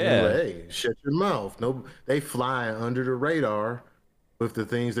too. Yeah. Like, hey, shut your mouth. No, they fly under the radar with the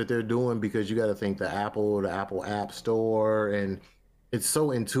things that they're doing because you got to think the Apple App Store, and it's so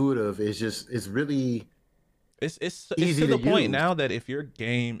intuitive. It's really It's easy to to the point use. now that if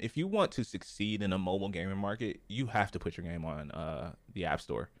you want to succeed in a mobile gaming market, you have to put your game on the App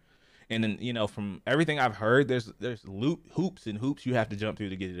Store. And then, you know, from everything I've heard, there's hoops and hoops you have to jump through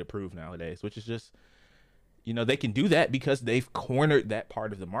to get it approved nowadays, which is just, you know, they can do that because they've cornered that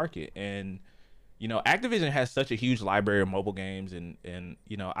part of the market. And you know, Activision has such a huge library of mobile games, and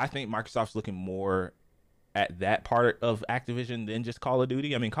you know, I think Microsoft's looking more at that part of Activision than just Call of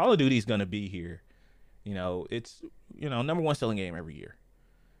Duty. I mean, Call of Duty is going to be here. You know, it's, you know, number one selling game every year.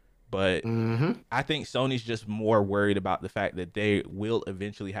 But Mm-hmm. I think Sony's just more worried about the fact that they will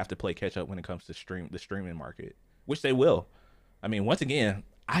eventually have to play catch up when it comes to the streaming market, which they will. I mean, once again,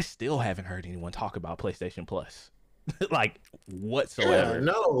 I still haven't heard anyone talk about PlayStation Plus, like Yeah, whatsoever.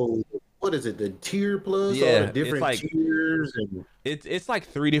 no. What is it? The tier plus, all the Yeah, it's different like tiers, and it's like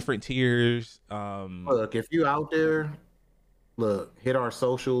three different tiers. look, if you out there, look, hit our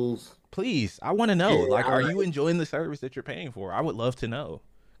socials. Please, I want to know. Yeah, Like, I are like, you enjoying the service that you're paying for? I would love to know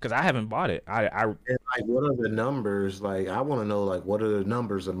because I haven't bought it. and like what are the numbers? Like, I want to know, like, what are the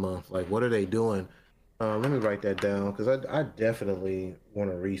numbers a month? Like, what are they doing? Let me write that down because I definitely want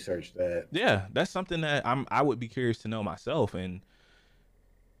to research that. Yeah, that's something that I would be curious to know myself. And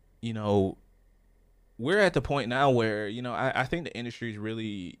you know, we're at the point now where, you know, I think the industry is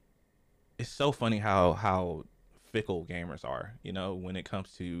really, it's so funny how fickle gamers are, you know, when it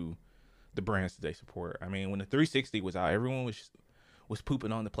comes to the brands that they support. I mean, when the 360 was out, everyone was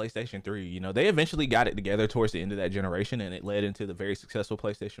pooping on the PlayStation 3. You know, they eventually got it together towards the end of that generation, and it led into the very successful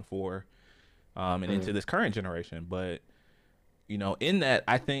PlayStation 4, and into Mm. this current generation. But you know, in that,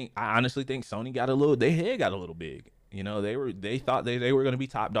 I honestly think Sony their head got a little big. You know, they thought they were going to be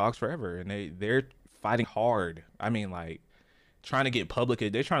top dogs forever, and they're fighting hard. I mean, like trying to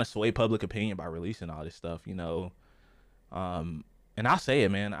they're trying to sway public opinion by releasing all this stuff. You know, and I'll say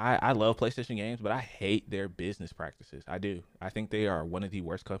it, man. I love PlayStation games, but I hate their business practices. I do. I think they are one of the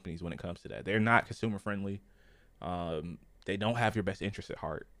worst companies when it comes to that. They're not consumer friendly. They don't have your best interest at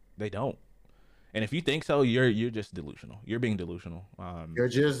heart. They don't. And if you think so, you're just delusional. You're being delusional. You're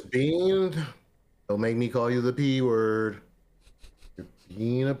just being. Don't make me call you the P word. You're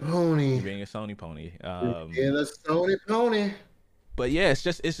being a pony. You're being a Sony pony. You're being a Sony pony. But yeah, it's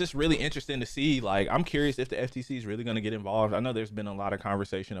just really interesting to see. Like, I'm curious if the FTC is really going to get involved. I know there's been a lot of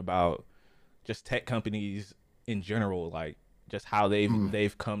conversation about just tech companies in general, like just how Mm.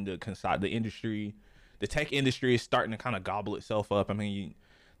 they've come to consolidate the industry. The tech industry is starting to kind of gobble itself up. I mean,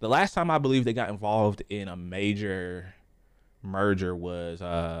 the last time I believe they got involved in a major merger was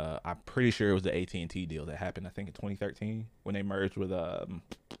I'm pretty sure it was the AT&T deal that happened, I think in 2013, when they merged with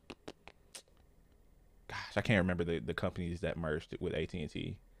gosh, I can't remember the companies that merged with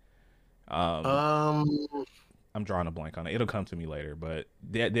AT&T. Um, Um, I'm drawing a blank on it. It'll come to me later, but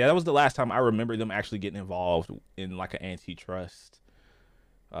that was the last time I remember them actually getting involved in like an antitrust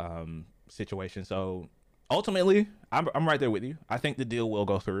situation. So ultimately, I'm right there with you. I think the deal will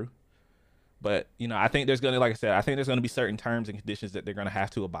go through, but you know, I think there's gonna, like I said, I think there's gonna be certain terms and conditions that they're gonna have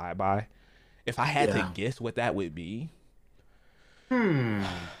to abide by. If I had to yeah. guess what that would be, Hmm.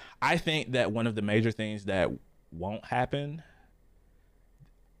 I think that one of the major things that won't happen,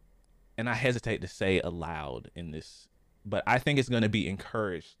 and I hesitate to say aloud in this, but I think it's going to be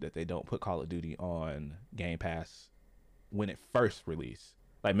encouraged that they don't put Call of Duty on Game Pass when it first released.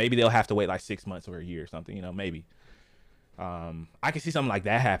 Like maybe they'll have to wait like 6 months or a year or something, you know, maybe. I can see something like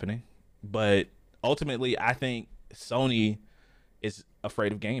that happening, but ultimately, I think Sony is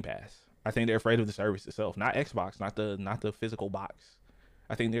afraid of Game Pass. I think they're afraid of the service itself, not Xbox, not the physical box.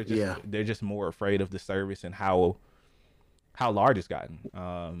 I think Yeah. they're just more afraid of the service and how large it's gotten.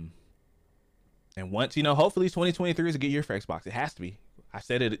 And once, you know, hopefully 2023 is a good year for Xbox. It has to be. I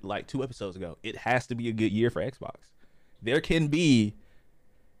said it like 2 episodes ago. It has to be a good year for Xbox. There can be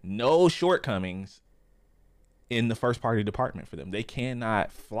no shortcomings in the first party department for them. They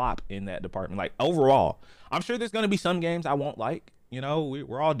cannot flop in that department. Like overall, I'm sure there's going to be some games I won't like. You know,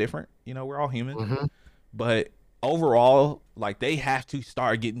 we're all different. You know, we're all human. Hmm. But overall, like they have to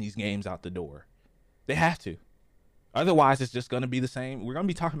start getting these games out the door. They have to. Otherwise, it's just going to be the same. We're going to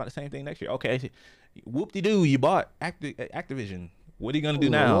be talking about the same thing next year. Okay, whoop de doo, you bought Activision. What are you going to do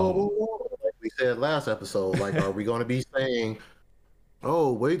Whoa, now? whoa, whoa. Like we said last episode, like, are we going to be saying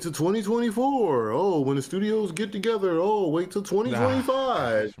Oh, wait till 2024. Oh, when the studios get together. Oh, wait till Ah, 2025.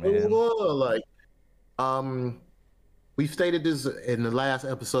 gosh, Blah, blah, man. blah. Like, um, we've stated this in the last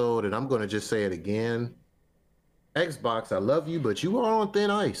episode, and I'm going to just say it again. Xbox, I love you, but you are on thin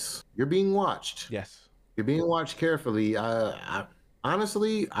ice. You're being watched. Yes. You're being watched carefully.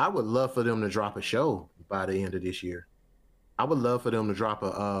 Honestly, I would love for them to drop a show by the end of this year. I would love for them to drop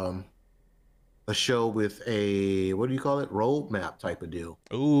a show with a, what do you call it, roadmap type of deal.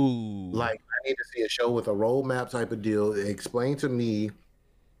 Ooh. Like, I need to see a show with a roadmap type of deal. Explain to me,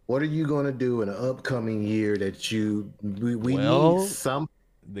 what are you going to do in the upcoming year that we need Well, some.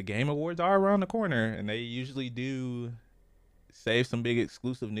 the Game Awards are around the corner, and they usually do save some big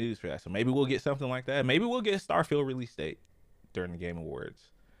exclusive news for that. So maybe we'll get something like that. Maybe we'll get a Starfield release date during the Game Awards.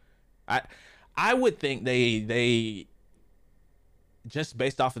 I I would think they just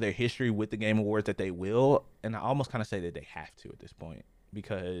based off of their history with the Game Awards that they will, and I almost kind of say that they have to at this point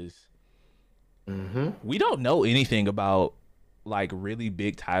because Mm-hmm. we don't know anything about like really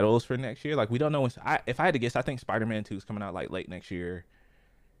big titles for next year. Like we don't know if I had to guess, I think Spider-Man 2 is coming out like late next year,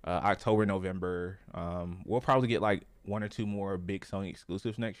 October, November. We'll probably get like one or two more big Sony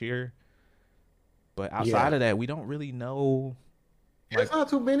exclusives next year. But outside Yeah. of that, we don't really know. There's Like, not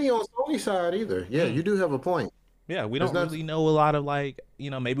too many on Sony side either. Yeah, mm, you do have a point. yeah, we There's don't not. really know a lot of like,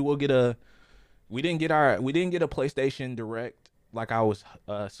 maybe we'll get a. We didn't get a PlayStation Direct like I was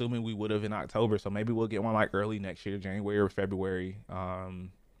assuming we would have in October. So maybe we'll get one like early next year, January or February. I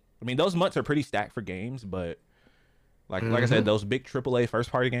mean those months are pretty stacked for games, but like I said, Mm-hmm. those big AAA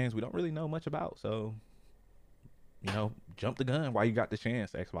first party games we don't really know much about. So jump the gun while you got the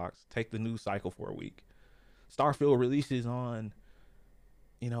chance. Xbox, take the news cycle for a week. Starfield releases on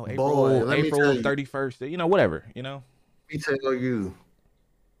Boy, let me tell April you. 31st. Whatever. Let me tell you.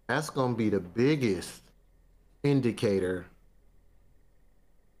 That's gonna be the biggest indicator.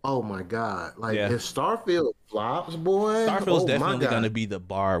 Oh my God! Like Yeah. if Starfield flops, boy. Starfield's Oh my definitely going God! to be the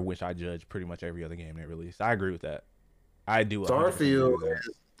bar which I judge pretty much every other game they release. I agree with that. I do 100% agree Starfield with that. is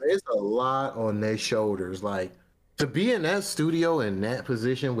there's a lot on their shoulders. Like to be in that studio in that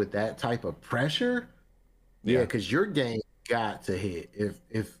position with that type of pressure, yeah, Yeah. because your game got to hit. If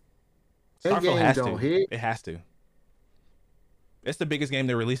that Starfield game has don't to. hit, It has to. It's the biggest game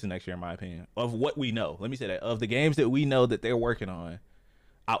they're releasing next year, in my opinion. Of what we know. Let me say that. Of the games that we know that they're working on,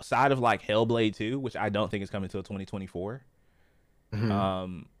 outside of like Hellblade 2, which I don't think is coming until 2024, mhm,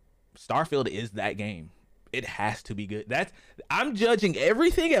 um, Starfield is that game. It has to be good. I'm judging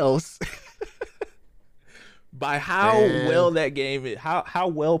everything else by how man, well that game is, how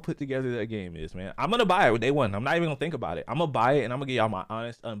well put together that game is, man. I'm gonna buy it with day one. I'm not even gonna think about it. I'm gonna buy it and I'm gonna give y'all my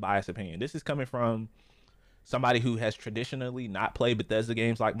honest, unbiased opinion. This is coming from somebody who has traditionally not played Bethesda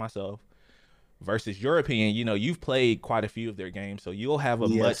games like myself versus your opinion. You've played quite a few of their games, so you'll have a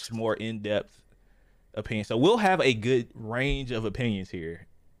yes. much more in-depth opinion. So we'll have a good range of opinions here.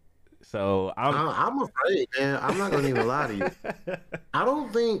 So I'm afraid, man. I'm not gonna even lie to you. I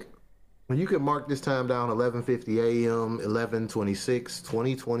don't think when you could mark this time down 11:50 a.m.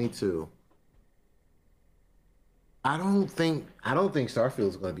 11/26/2022. I don't think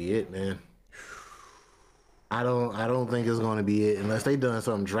Starfield's gonna be it, man. I don't think it's gonna be it unless they done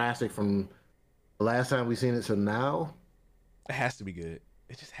something drastic from the last time we seen it to now. it has to be good.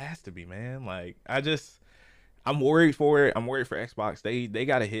 It just has to be, man. Like I'm worried for it. I'm worried for Xbox. They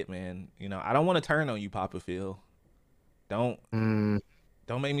got a hit, man. I don't want to turn on you, Papa Phil. Don't Mm,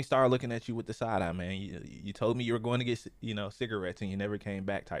 don't make me start looking at you with the side eye, man. You told me you were going to get cigarettes and you never came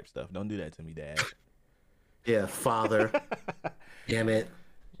back, type stuff. Don't do that to me, Dad. yeah, father. Damn it.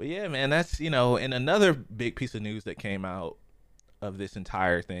 But yeah, man, that's and another big piece of news that came out of this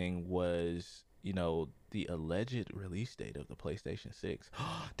entire thing was the alleged release date of the PlayStation 6.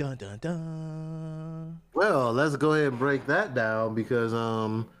 Dun dun dun. Well, let's go ahead and break that down because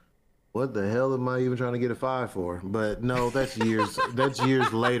what the hell am I even trying to get a five for? But no, that's years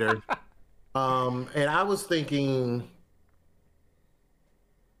later. And I was thinking,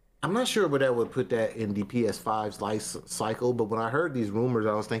 I'm not sure where that would put that in the PS5's life cycle, but when I heard these rumors,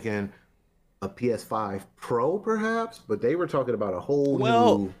 I was thinking a PS5 Pro perhaps, but they were talking about a whole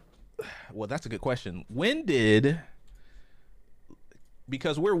Well, new. well, that's a good question. When did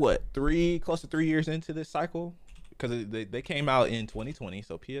because we're what close to 3 years into this cycle because they came out in 2020,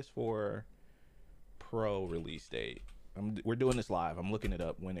 so PS4 Pro release date. We're doing this live. I'm looking it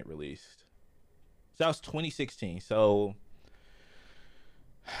up when it released. So that was 2016. So,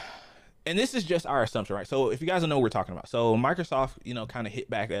 and this is just our assumption, right? So if you guys don't know what we're talking about, so Microsoft, kind of hit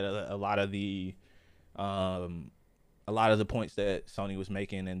back at a lot of the, um, a lot of the points that Sony was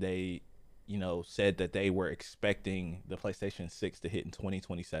making, and they said that they were expecting the PlayStation 6 to hit in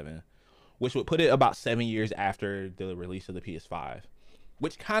 2027, which would put it about 7 years after the release of the PS5,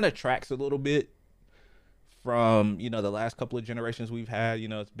 which kind of tracks a little bit from the last couple of generations we've had.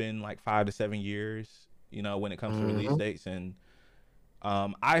 It's been like 5 to 7 years. When it comes to release Mm-hmm. dates, and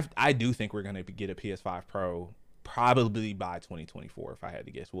I do think we're gonna get a PS5 Pro probably by 2024. If I had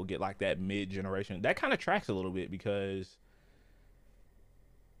to guess, we'll get like that mid generation. That kind of tracks a little bit because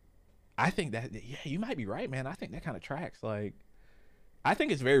I think that, yeah, you might be right, man. I think that kind of tracks. Like, I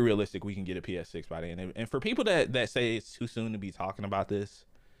think it's very realistic we can get a PS6 by then. And for people that say it's too soon to be talking about this,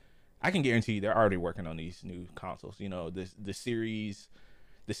 I can guarantee you they're already working on these new consoles. The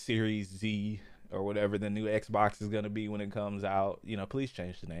Series Z or whatever the new Xbox is gonna be when it comes out. Please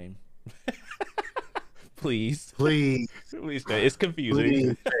change the name. Please, Please, please change. It's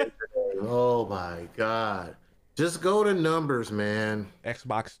confusing. please. Oh my God. Just go to numbers, man.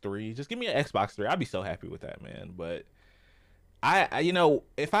 Xbox 3. Just give me an Xbox 3. I'd be so happy with that, man. But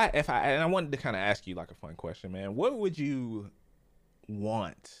if I and I wanted to kind of ask you like a fun question, man. What would you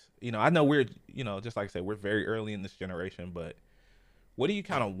want? I know we're, just like I said, we're very early in this generation, but what do you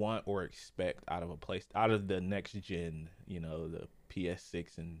kind of want or expect out of the next gen, the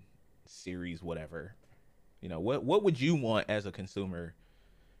PS6 and series, whatever? What would you want as a consumer?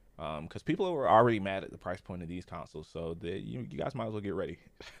 Because people are already mad at the price point of these consoles, so you guys might as well get ready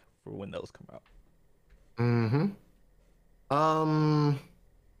for when those come out. Mm-hmm. Um,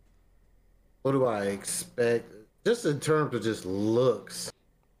 what do I expect? Just in terms of just looks,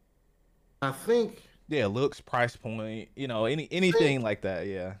 I think Yeah, looks, price point, think anything like that.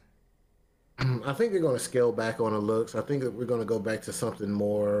 Yeah. I think they're going to scale back on the looks. I think that we're going to go back to something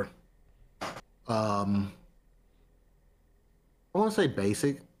more. Um, I want to say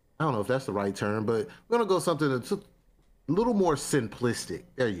basic. I don't know if that's the right term, but we're going to go something that's a little more simplistic.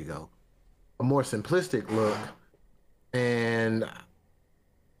 There you go, a more simplistic look. And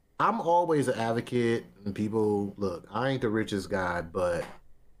I'm always an advocate. And people, look, I ain't the richest guy, but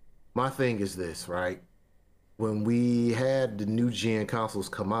my thing is this, right? When we had the new gen consoles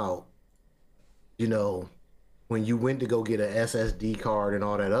come out, you know, when you went to go get a SSD card and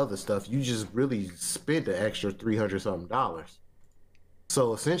all that other stuff, you just really spent the extra 300 something dollars.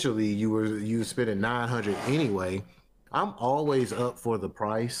 So essentially, you were spending 900 anyway. I'm always up for the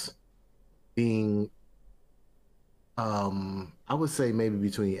price being, I would say maybe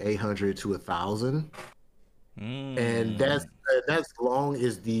between 800 to 1,000, and Mm. that's long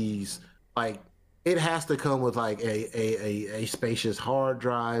as these, like, it has to come with like a spacious hard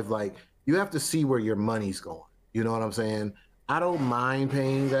drive. Like, you have to see where your money's going. You know what I'm saying? I don't mind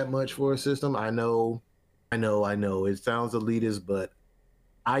paying that much for a system. I know it sounds elitist, but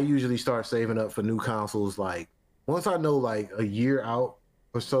I usually start saving up for new consoles like once I know like a year out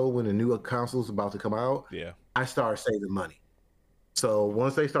or so when the new console's about to come out. Yeah. I start saving money. So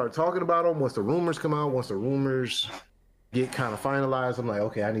once they start talking about them, once the rumors come out, once the rumors get kind of finalized, I'm like,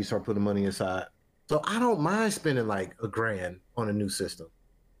 okay, I need to start putting money aside. So I don't mind spending like a grand on a new system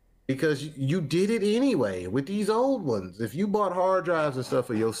because you did it anyway with these old ones. If you bought hard drives and stuff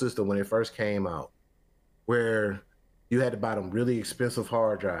for your system when it first came out, where you had to buy them really expensive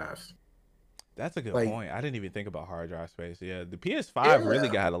hard drives, That's a good like, point. I didn't even think about hard drive space. Yeah, the PS5 really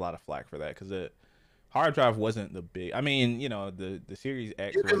yeah, got a lot of flack for that because the hard drive wasn't the big. I mean, the Series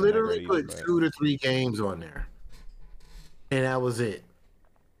X you could wasn't that literally great either, put but 2 to 3 games on there, and that was it.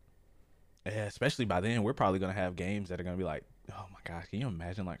 yeah, especially by then, we're probably gonna have games that are gonna be like, oh my gosh, can you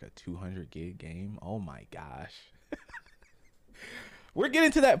imagine like a 200 gig game? Oh my gosh, we're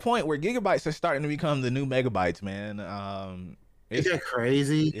getting to that point where gigabytes are starting to become the new megabytes, man. Ain't It's that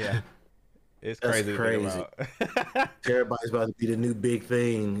crazy? Yeah, it's That's crazy to think crazy. about. Terabyte's about to be the new big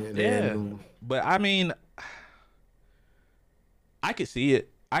thing, and Yeah, then but I mean, I could see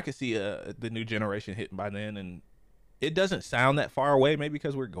it. I could see the new generation hitting by then, and it doesn't sound that far away. Maybe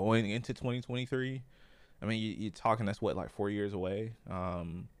because we're going into 2023. I mean, you're talking that's what, like 4 years away.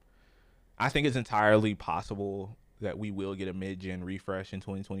 I think it's entirely possible that we will get a mid-gen refresh in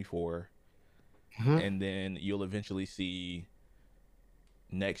 2024, Mhm. and then you'll eventually see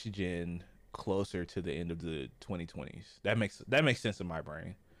next gen closer to the end of the 2020s. That makes sense in my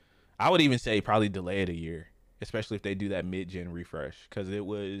brain. I would even say probably delay it a year, especially if they do that mid-gen refresh, because it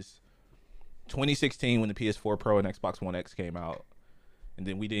was 2016 when the PS4 Pro and Xbox One X came out, and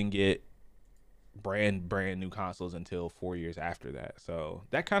then we didn't get brand new consoles until 4 years after that. So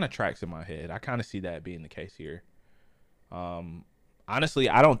that kind of tracks in my head. I kind of see that being the case here. Um, Honestly,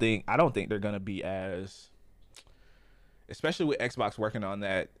 I don't think they're gonna be as, especially with Xbox working on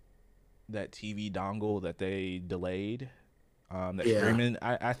that TV dongle that they delayed, that Yeah, streaming.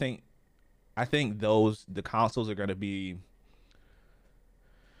 I think I think the consoles are going to be.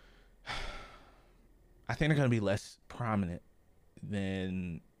 I think they're going to be less prominent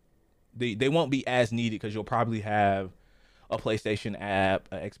than they won't be as needed because you'll probably have a PlayStation app,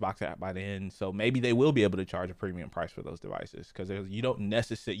 an Xbox app by then. So maybe they will be able to charge a premium price for those devices because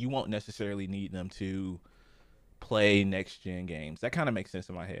you won't necessarily need them to play next gen games. That kind of makes sense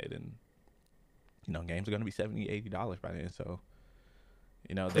in my head. And games are going to be $70-$80 by then. So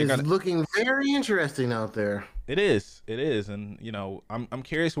they're It's gonna. looking very interesting out there. It is, and I'm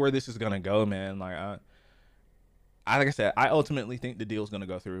curious where this is gonna go, man. Like I said, I ultimately think the deal's gonna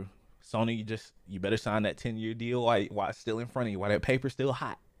go through. Sony, you better sign that 10-year deal while it's still in front of you, while that paper's still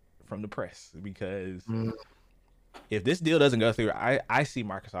hot from the press. Because if this deal doesn't go through, I see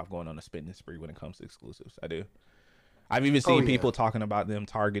Microsoft going on a spending spree when it comes to exclusives. I do. I've even seen people talking about them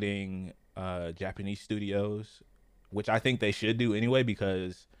targeting Japanese studios, which I think they should do anyway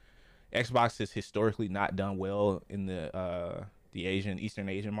because Xbox has historically not done well in the Eastern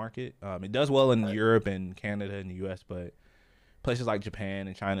Asian market. It does well in Europe and Canada and the US, but places like Japan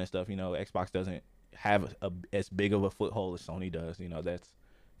and China and stuff, Xbox doesn't have as big of a foothold as Sony does. That's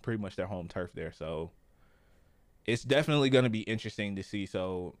pretty much their home turf there. So it's definitely going to be interesting to see.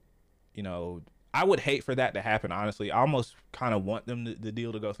 So, I would hate for that to happen, honestly. I almost kind of want the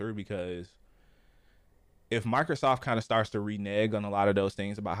deal to go through because if Microsoft kind of starts to renege on a lot of those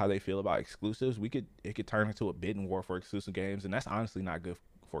things about how they feel about exclusives, it could turn into a bidding war for exclusive games, and that's honestly not good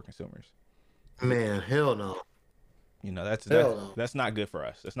for consumers. Man, hell no. That's not good for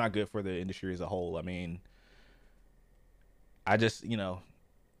us. That's not good for the industry as a whole. I mean, I just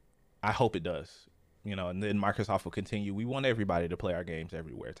I hope it does. And then Microsoft will continue. We want everybody to play our games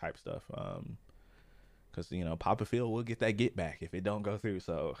everywhere, type stuff. Because Papa Phil will get that get back if it don't go through.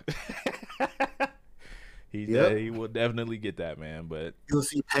 So. He will definitely get that, man. But you'll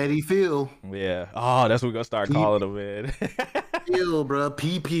see Patty Phil. Yeah. Oh, that's what we're gonna start calling him, man. Phil, bro.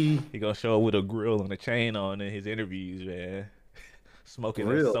 PP. He gonna show up with a grill and a chain on in his interviews, man. Smoking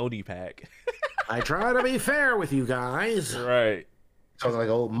a Sony pack. I try to be fair with you guys. Right. Sounds like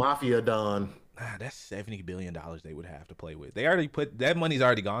old mafia don. That's $70 billion they would have to play with. They already put that money's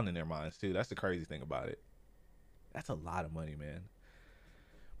already gone in their minds too. That's the crazy thing about it. That's a lot of money, man.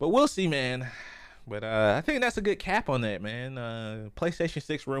 But we'll see, man. But I think that's a good cap on that, man. PlayStation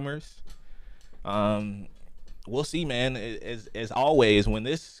 6 rumors. We'll see, man. As always, when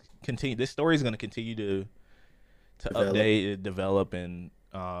this story is going to continue to update, develop, and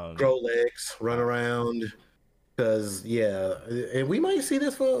grow legs, run around. Because and we might see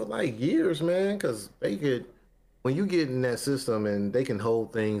this for like years, man. Because when you get in that system and they can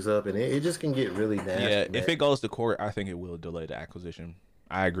hold things up, and it just can get really nasty. Yeah, if it goes to court, I think it will delay the acquisition.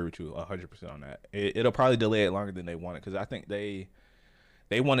 I agree with you 100% on that. It'll probably delay it longer than they want it because I think they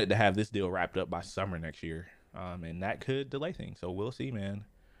wanted to have this deal wrapped up by summer next year, and that could delay things. So we'll see, man.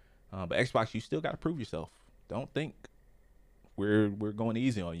 But Xbox, you still got to prove yourself. Don't think we're going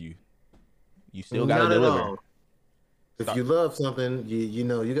easy on you. You still got to deliver. If you love something, you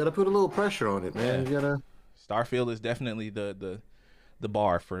got to put a little pressure on it, man. You gotta. Starfield is definitely the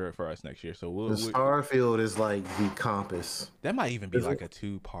bar for us next year. So Starfield is like the compass. That might even be like a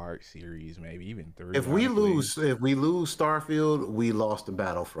 2-part series, maybe even 3. If we lose Starfield, we lost the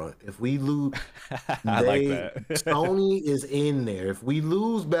Battlefront. If we lose, I like that. Sony is in there. If we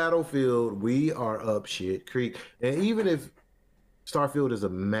lose Battlefield, we are up shit creek. And even if Starfield is a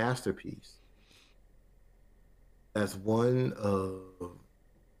masterpiece, that's one of.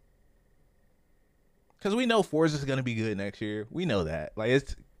 Because we know Forza is going to be good next year. We know that. Like,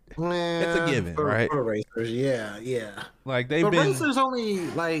 it's a given, right? For racers, yeah. Like, racers only,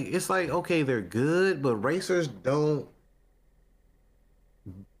 like, it's like, okay, they're good, but racers don't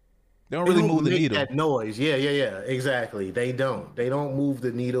really move the needle. That noise. Yeah, exactly. They don't move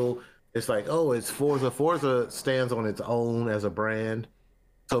the needle. It's like, oh, it's Forza. Forza stands on its own as a brand.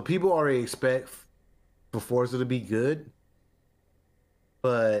 So people already expect for Forza to be good.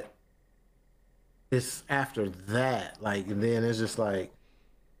 But it's after that, like, and then it's just like,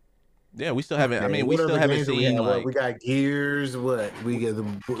 yeah, we still haven't. I mean, we still haven't seen like we got Gears. What we get the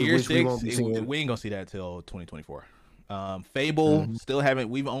Gears 6. We ain't gonna see that till 2024. Fable still haven't.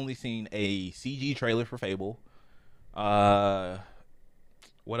 We've only seen a CG trailer for Fable. What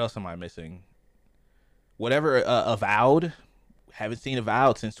else am I missing? Whatever. Avowed. Haven't seen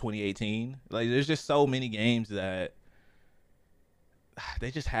Avowed since 2018. Like, there's just so many games that they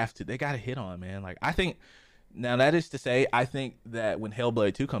just have to. They got to hit on, man. Like, I think. Now, that is to say, I think that when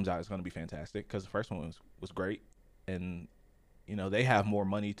Hellblade 2 comes out, it's going to be fantastic because the first one was great. And, you know, they have more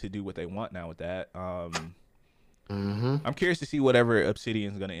money to do what they want now with that. Mm-hmm. I'm curious to see whatever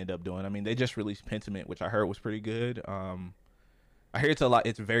Obsidian's gonna end up doing. I mean, they just released Pentiment, which I heard was pretty good. I hear it's a lot.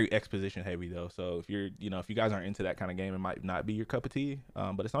 It's very exposition heavy though. So if you're, if you guys aren't into that kind of game, it might not be your cup of tea.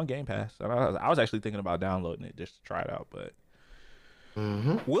 But it's on Game Pass. I was actually thinking about downloading it just to try it out, but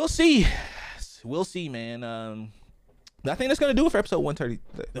Mm-hmm. we'll see. We'll see, man. I think that's gonna do it for episode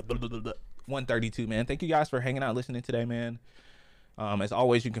 132, man. Thank you guys for hanging out, listening today, man. As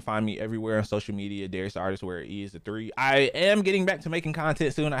always, you can find me everywhere on social media, Darius the Artist, where E is the 3. I am getting back to making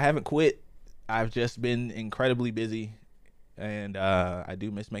content soon. I haven't quit. I've just been incredibly busy, and I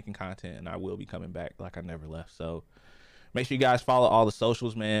do miss making content, and I will be coming back like I never left. So make sure you guys follow all the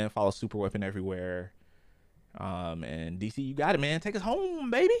socials, man. Follow Super Weapon everywhere. And DC, you got it, man. Take us home,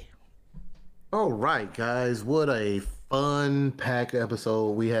 baby. All right, guys. What a fun packed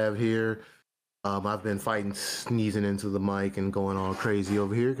episode we have here. I've been fighting sneezing into the mic and going all crazy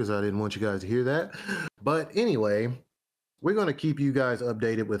over here because I didn't want you guys to hear that. But anyway, we're going to keep you guys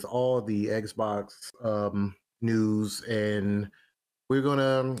updated with all the Xbox news, and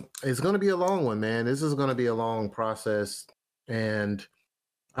it's going to be a long one, man. This is going to be a long process, and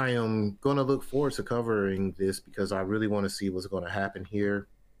I am going to look forward to covering this because I really want to see what's going to happen here.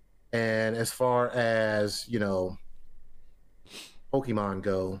 And as far as, Pokemon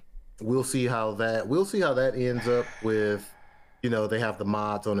Go, we'll see how that ends up with, they have the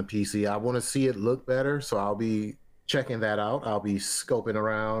mods on the PC. I want to see it look better, so I'll be checking that out. I'll be scoping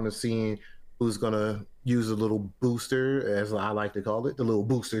around and seeing who's gonna use a little booster, as I like to call it, the little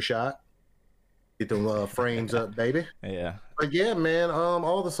booster shot. Get them frames up, baby. Yeah. But yeah, man,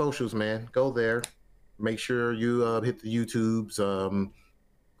 all the socials, man, go there. Make sure you hit the YouTubes.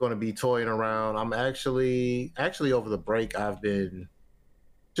 Going to be toying around. I'm actually over the break, I've been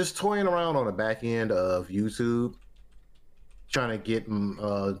just toying around on the back end of YouTube, trying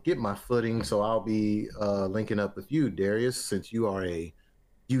to get my footing. So I'll be linking up with you, Darius, since you are a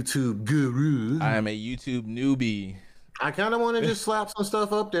YouTube guru. I am a YouTube newbie. I kind of want to just slap some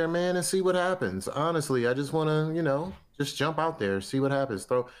stuff up there, man, and see what happens. Honestly, I just want to, just jump out there, see what happens.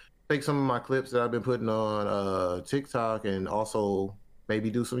 Take some of my clips that I've been putting on TikTok, and also maybe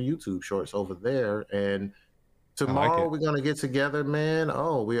do some YouTube shorts over there. And tomorrow we're gonna get together, man.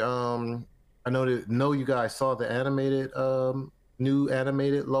 Oh, I know you guys saw the animated new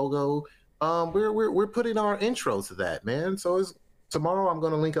animated logo. We're putting our intro to that, man. So tomorrow I'm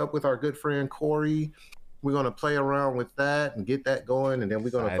gonna link up with our good friend Corey. We're gonna play around with that and get that going, and then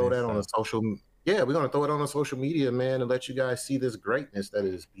we're gonna throw that on the social. Yeah, we're gonna throw it on the social media, man, and let you guys see this greatness that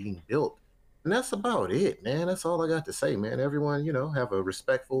is being built. And that's about it, man. That's all I got to say, man. Everyone, have a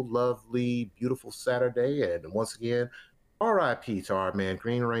respectful, lovely, beautiful Saturday. And once again, RIP to our man,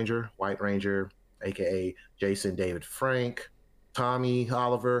 Green Ranger, White Ranger, aka Jason David Frank, Tommy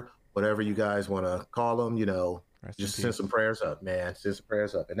Oliver, whatever you guys want to call him, just send some prayers up, man. Send some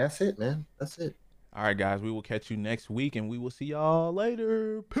prayers up. And that's it, man. That's it. All right, guys. We will catch you next week, and we will see y'all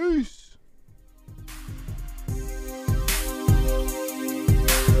later. Peace.